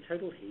give us the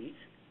total heat.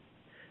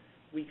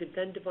 We could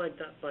then divide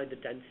that by the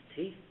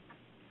density,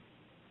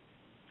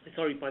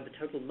 by the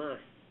total mass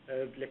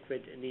of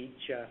liquid in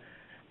each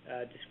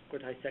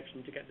discretized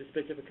section to get the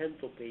specific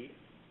enthalpy.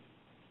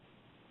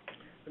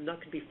 And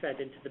that could be fed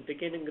into the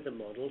beginning of the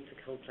model to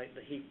calculate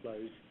the heat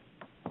flows.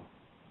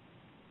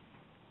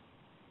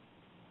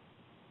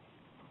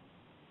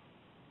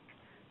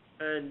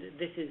 And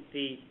this is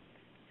the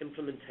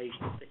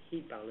implementation of the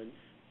heat balance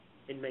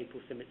in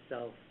MapleSim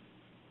itself.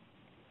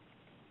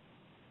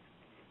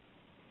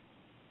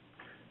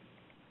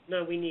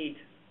 Now we need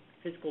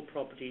physical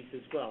properties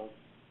as well.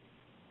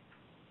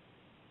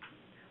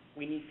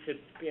 We need to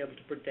be able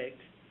to predict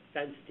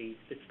densities,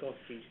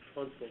 viscosities,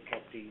 transport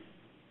properties.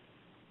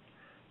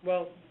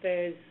 Well,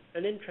 there's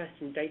an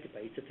interesting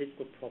database of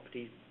physical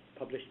properties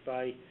published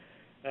by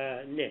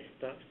NIST,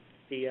 that's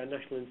the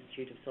National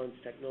Institute of Science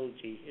and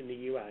Technology in the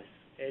US.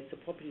 It's a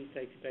properties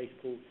database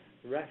called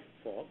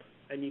RefProp,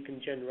 and you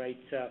can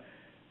generate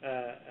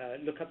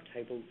lookup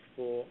tables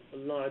for a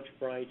large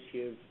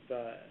variety of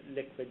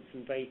liquids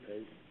and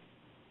vapors.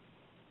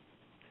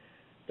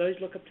 Those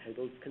lookup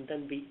tables can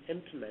then be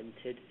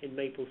implemented in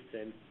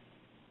MapleSim.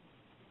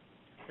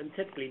 And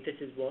typically this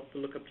is what the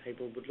lookup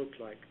table would look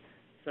like.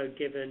 So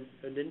given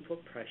an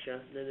input pressure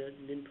and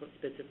an input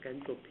specific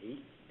enthalpy,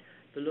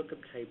 the lookup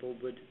table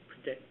would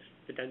predict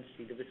the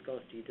density, the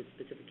viscosity, the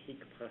specific heat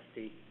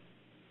capacity.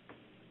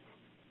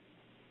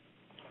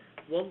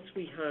 Once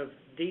we have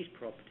these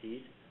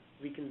properties,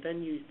 we can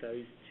then use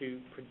those to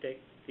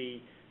predict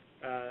the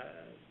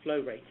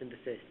flow rates in the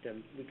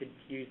system. We could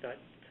use that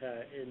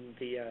in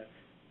the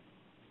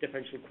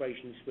differential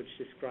equations which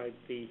describe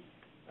the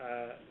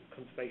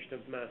conservation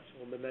of mass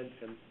or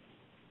momentum.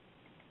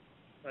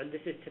 And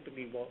this is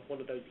typically what one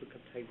of those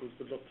lookup tables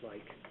would look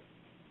like.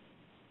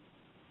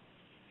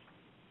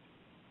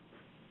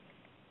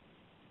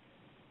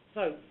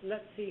 So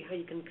let's see how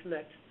you can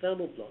connect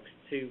thermal blocks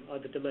to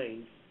other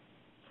domains.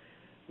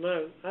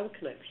 Now, our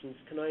connections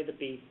can either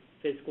be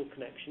physical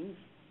connections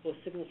or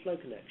signal flow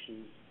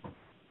connections.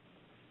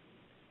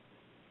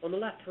 On the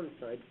left-hand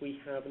side, we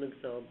have an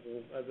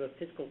example of a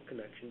physical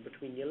connection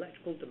between the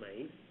electrical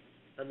domain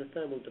and the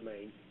thermal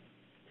domain.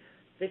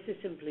 This is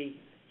simply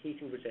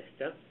heating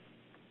resistor.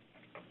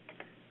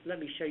 Let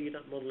me show you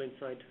that model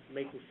inside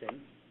MapleSim.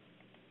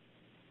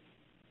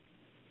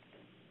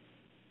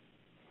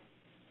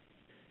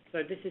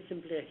 So this is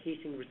simply a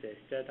heating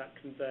resistor that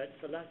converts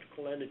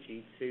electrical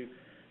energy to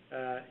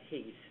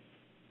heat.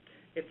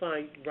 If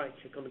I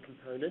right-click on the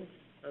component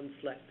and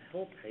select the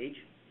help page,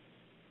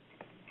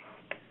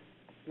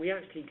 we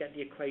actually get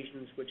the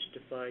equations which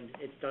define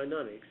its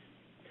dynamics.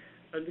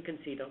 And we can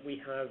see that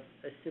we have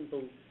a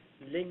simple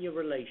linear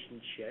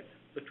relationship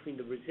between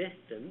the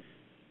resistance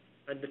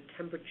and the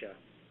temperature.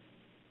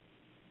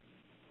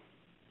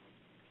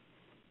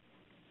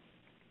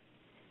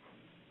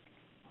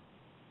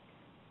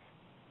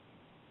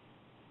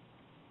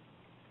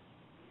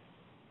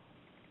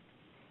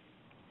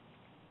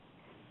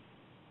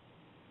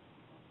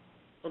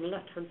 On the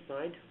left-hand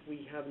side,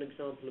 we have an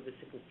example of a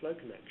signal flow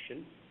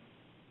connection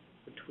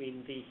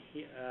between the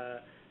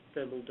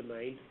thermal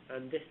domain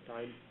and this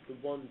time the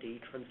 1D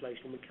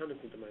translational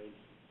mechanical domain.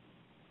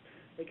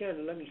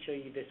 Again, let me show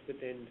you this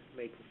within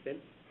MapleSim.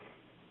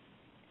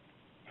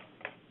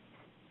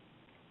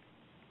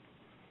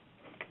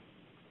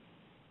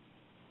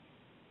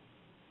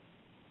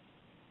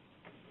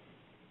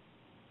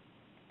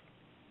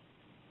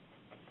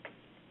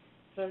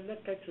 So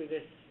let's go through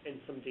this in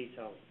some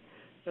detail.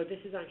 So this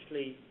is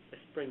actually a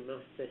spring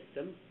mass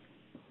system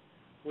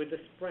with a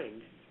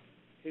spring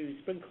whose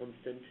spring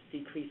constant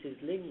decreases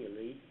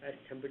linearly as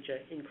temperature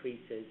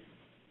increases.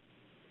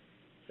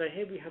 So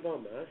here we have our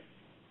mass.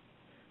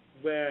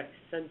 We're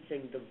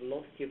sensing the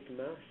velocity of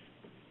the mass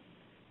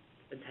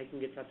and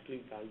taking its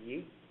absolute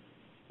value.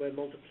 We're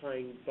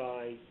multiplying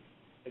by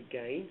a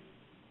gain,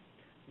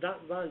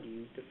 That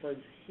value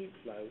defines heat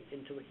flow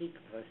into a heat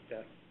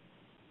capacitor.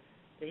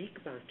 The heat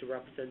capacitor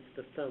represents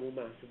the thermal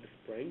mass of the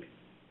spring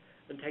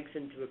and takes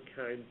into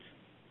account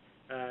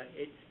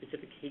its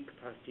specific heat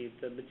capacity of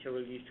the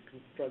material used to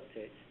construct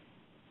it.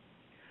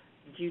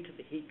 Due to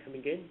the heat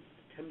coming in,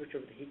 the temperature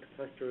of the heat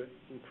capacitor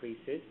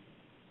increases.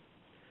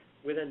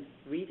 We're then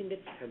reading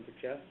its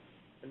temperature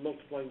and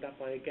multiplying that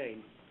by a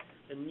gain,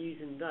 and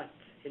using that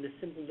in a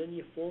simple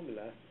linear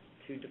formula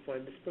to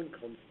define the spring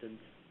constant.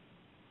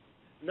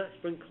 And that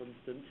spring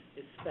constant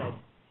is fed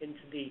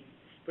into the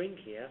spring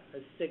here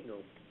as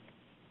signal.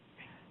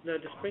 Now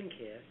the spring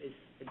here is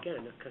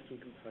again a custom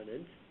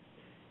component.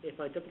 If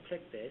I double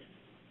click this,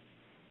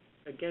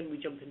 again we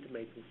jump into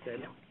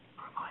MapleSim,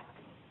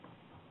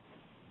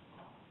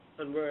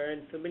 and we're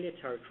in familiar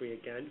territory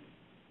again.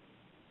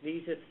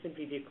 These are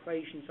simply the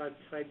equations I've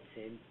typed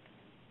in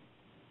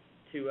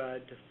to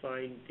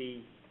define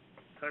the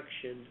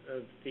action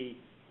of the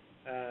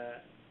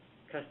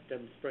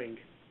custom spring.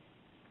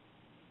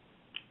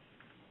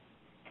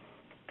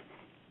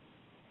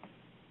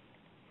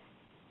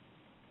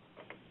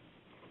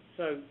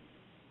 So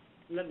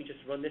let me just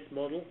run this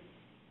model.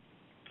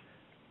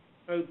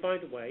 Oh, by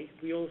the way,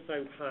 we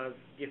also have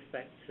the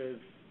effect of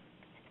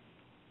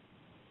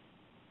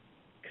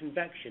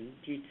convection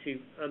due to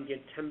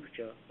ambient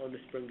temperature on the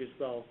spring as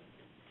well.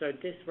 So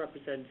this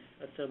represents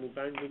a thermal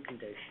boundary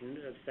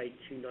condition of say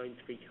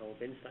 293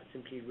 Kelvin, so that's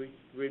simply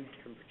room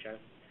temperature,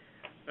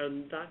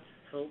 and that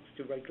helps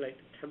to regulate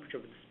the temperature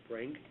of the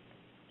spring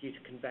due to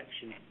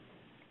convection.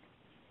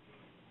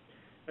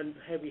 And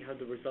here we have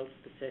the results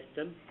of the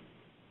system.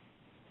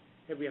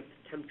 Here we have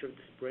the temperature of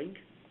the spring.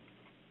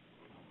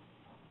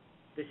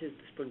 This is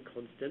the spring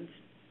constant.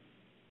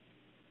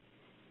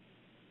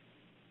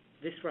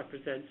 This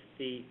represents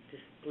the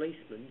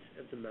displacement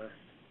of the mass,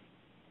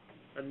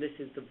 and this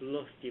is the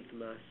velocity of the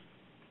mass.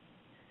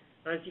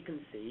 As you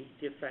can see,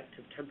 the effect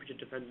of temperature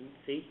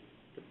dependency.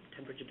 The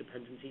temperature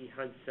dependency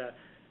has a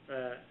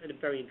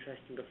very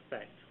interesting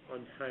effect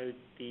on how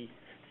the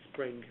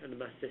spring and the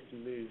mass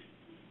system moves.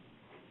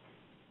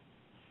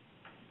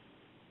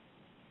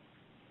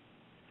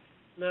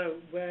 Now,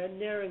 we're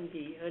nearing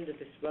the end of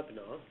this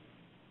webinar,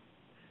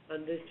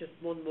 and there's just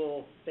one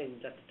more thing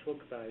left to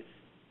talk about.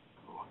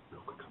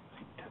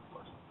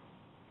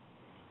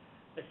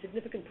 A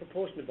significant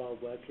proportion of our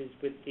work is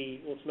with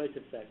the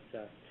automotive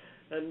sector,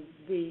 and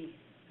we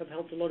have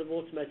helped a lot of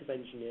automotive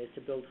engineers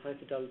to build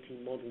high-fidelity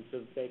models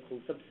of vehicle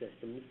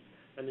subsystems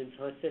and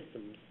entire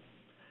systems.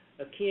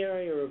 A key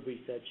area of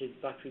research is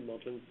battery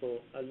modeling for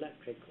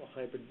electric or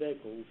hybrid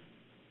vehicles.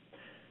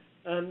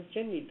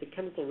 Generally, the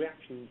chemical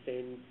reactions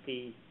in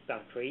the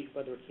battery,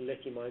 whether it's a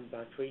lithium-ion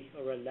battery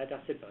or a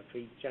lead-acid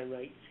battery,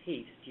 generates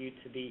heat due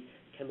to the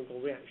chemical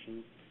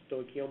reaction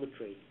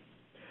stoichiometry.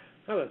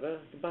 However,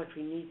 the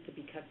battery needs to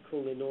be kept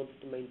cool in order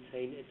to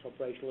maintain its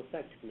operational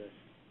effectiveness.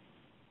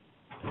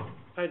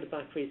 How the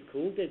battery is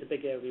cooled is a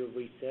big area of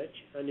research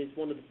and is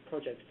one of the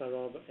projects that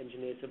our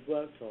engineers have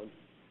worked on.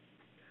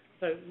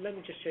 So let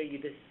me just show you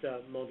this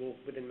model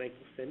within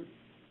MapleSim.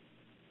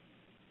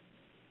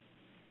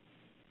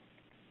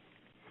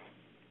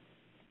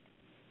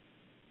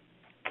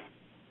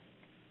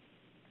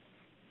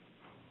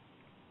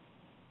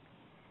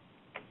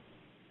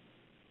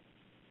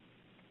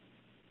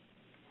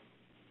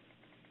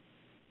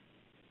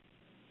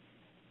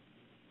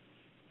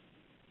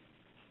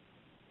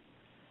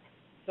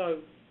 So,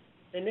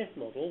 in this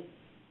model,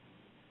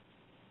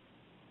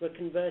 we're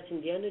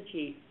converting the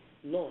energy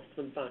lost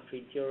from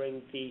battery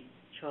during the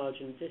charge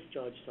and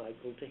discharge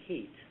cycle to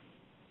heat.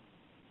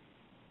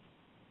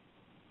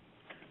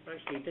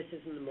 Actually, this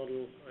isn't the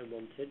model I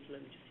wanted.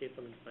 Let me just see if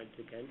I can find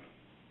it again.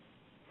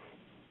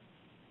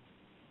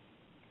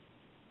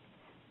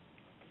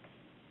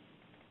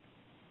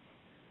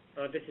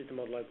 This is the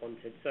model I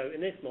wanted. So,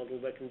 in this model,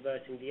 we're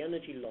converting the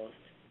energy lost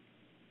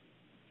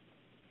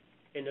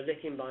in a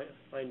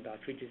lithium-ion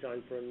battery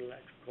designed for an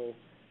electrical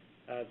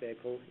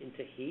vehicle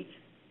into heat.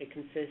 It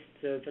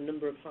consists of a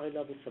number of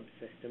high-level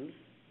subsystems.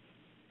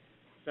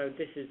 So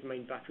this is the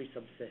main battery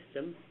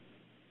subsystem.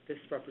 This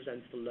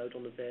represents the load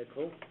on the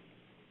vehicle.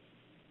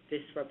 This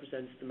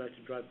represents the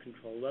motor drive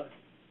controller.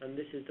 And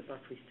this is the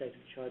battery state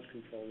of charge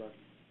controller.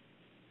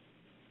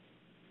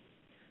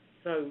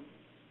 So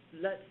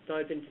let's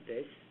dive into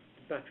this,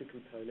 the battery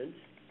component.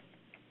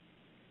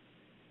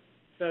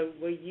 So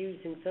we're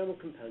using thermal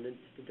components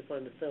to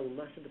define the thermal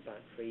mass of the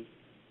battery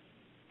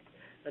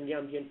and the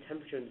ambient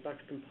temperature in the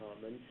battery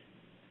compartment,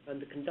 and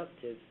the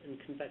conductive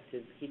and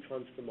convective heat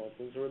transfer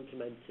models are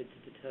implemented to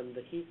determine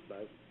the heat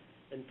flow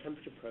and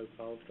temperature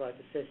profile throughout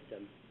the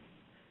system.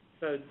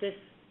 So this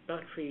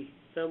battery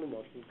thermal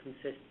model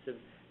consists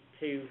of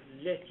two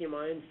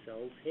lithium-ion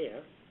cells here.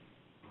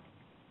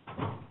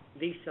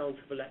 These cells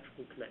have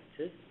electrical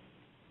connectors,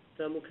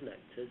 thermal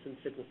connectors, and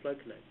signal flow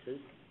connectors.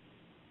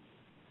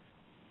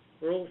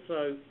 We're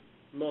also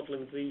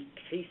modeling the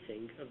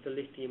casing of the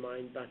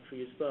lithium-ion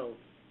battery as well.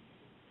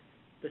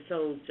 The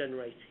cells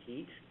generate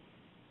heat,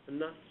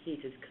 and that heat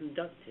is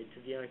conducted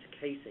to the outer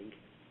casing.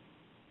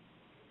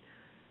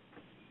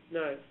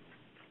 Now,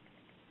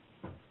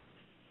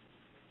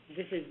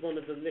 This is one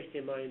of the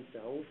lithium-ion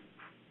cells.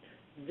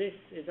 This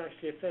is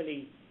actually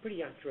a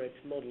pretty accurate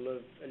model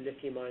of a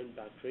lithium-ion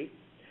battery.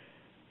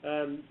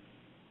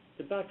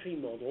 The battery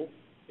model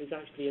is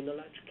actually an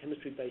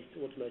electrochemistry-based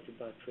automotive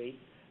battery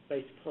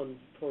based upon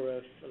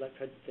porous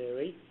electrode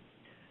theory.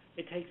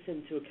 It takes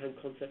into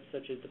account concepts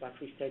such as the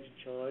battery state of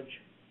charge,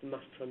 the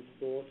mass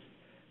transport,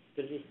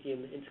 the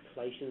lithium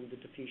intercalation and the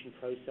diffusion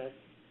process,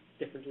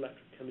 different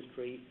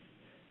electrochemistries,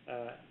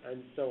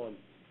 and so on.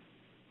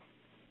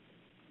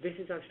 This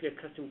is actually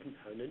a custom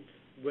component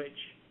which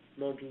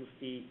models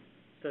the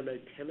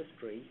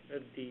thermochemistry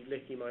of the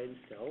lithium-ion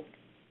cell,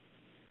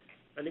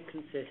 and it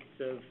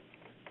consists of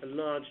a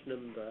large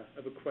number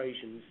of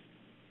equations,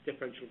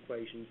 differential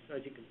equations.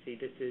 As you can see,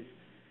 this is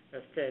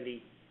a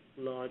fairly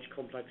large,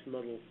 complex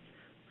model.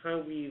 How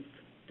we've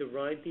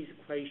derived these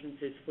equations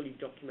is fully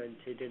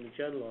documented in a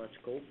journal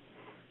article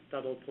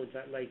that I'll point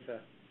out later.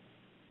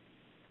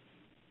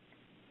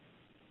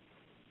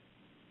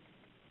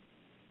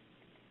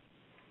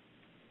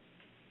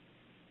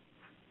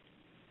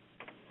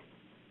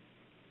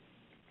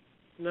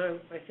 Now,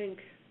 I think,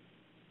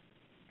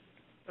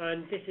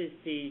 and this is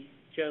the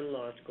journal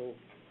article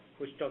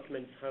which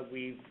documents how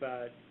we've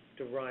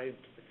derived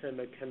the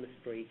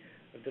thermochemistry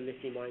of the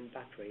lithium-ion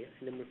battery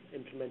and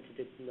implemented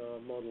it in our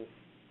model.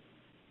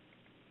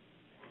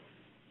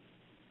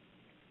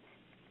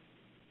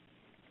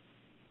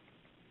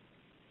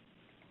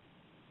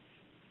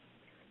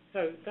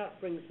 So that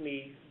brings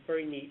me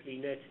very neatly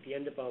near to the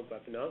end of our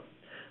webinar.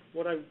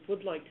 What I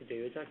would like to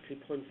do is actually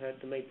point out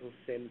the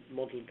MapleSim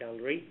model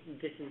gallery.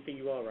 This is the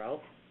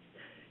URL.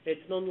 It's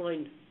an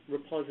online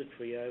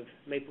repository of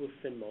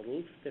MapleSim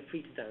models. They're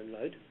free to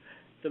download.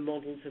 The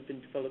models have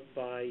been developed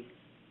by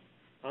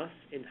us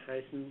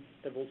in-house, and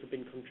they've also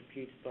been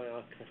contributed by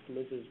our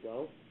customers as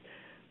well.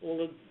 All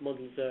the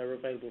models are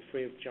available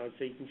free of charge,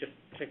 so you can just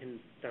click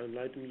and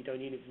download them. You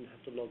don't even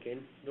have to log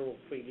in. They're all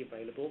freely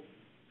available.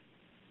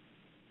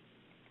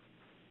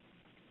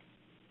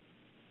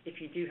 If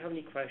you do have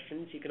any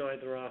questions, you can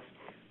either ask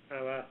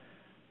our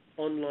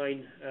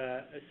online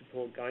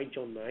support guide,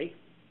 John May,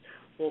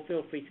 or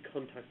feel free to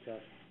contact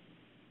us.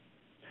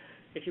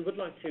 If you would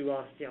like to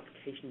ask the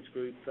applications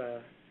group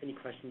any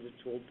questions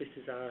at all, this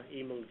is our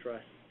email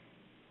address.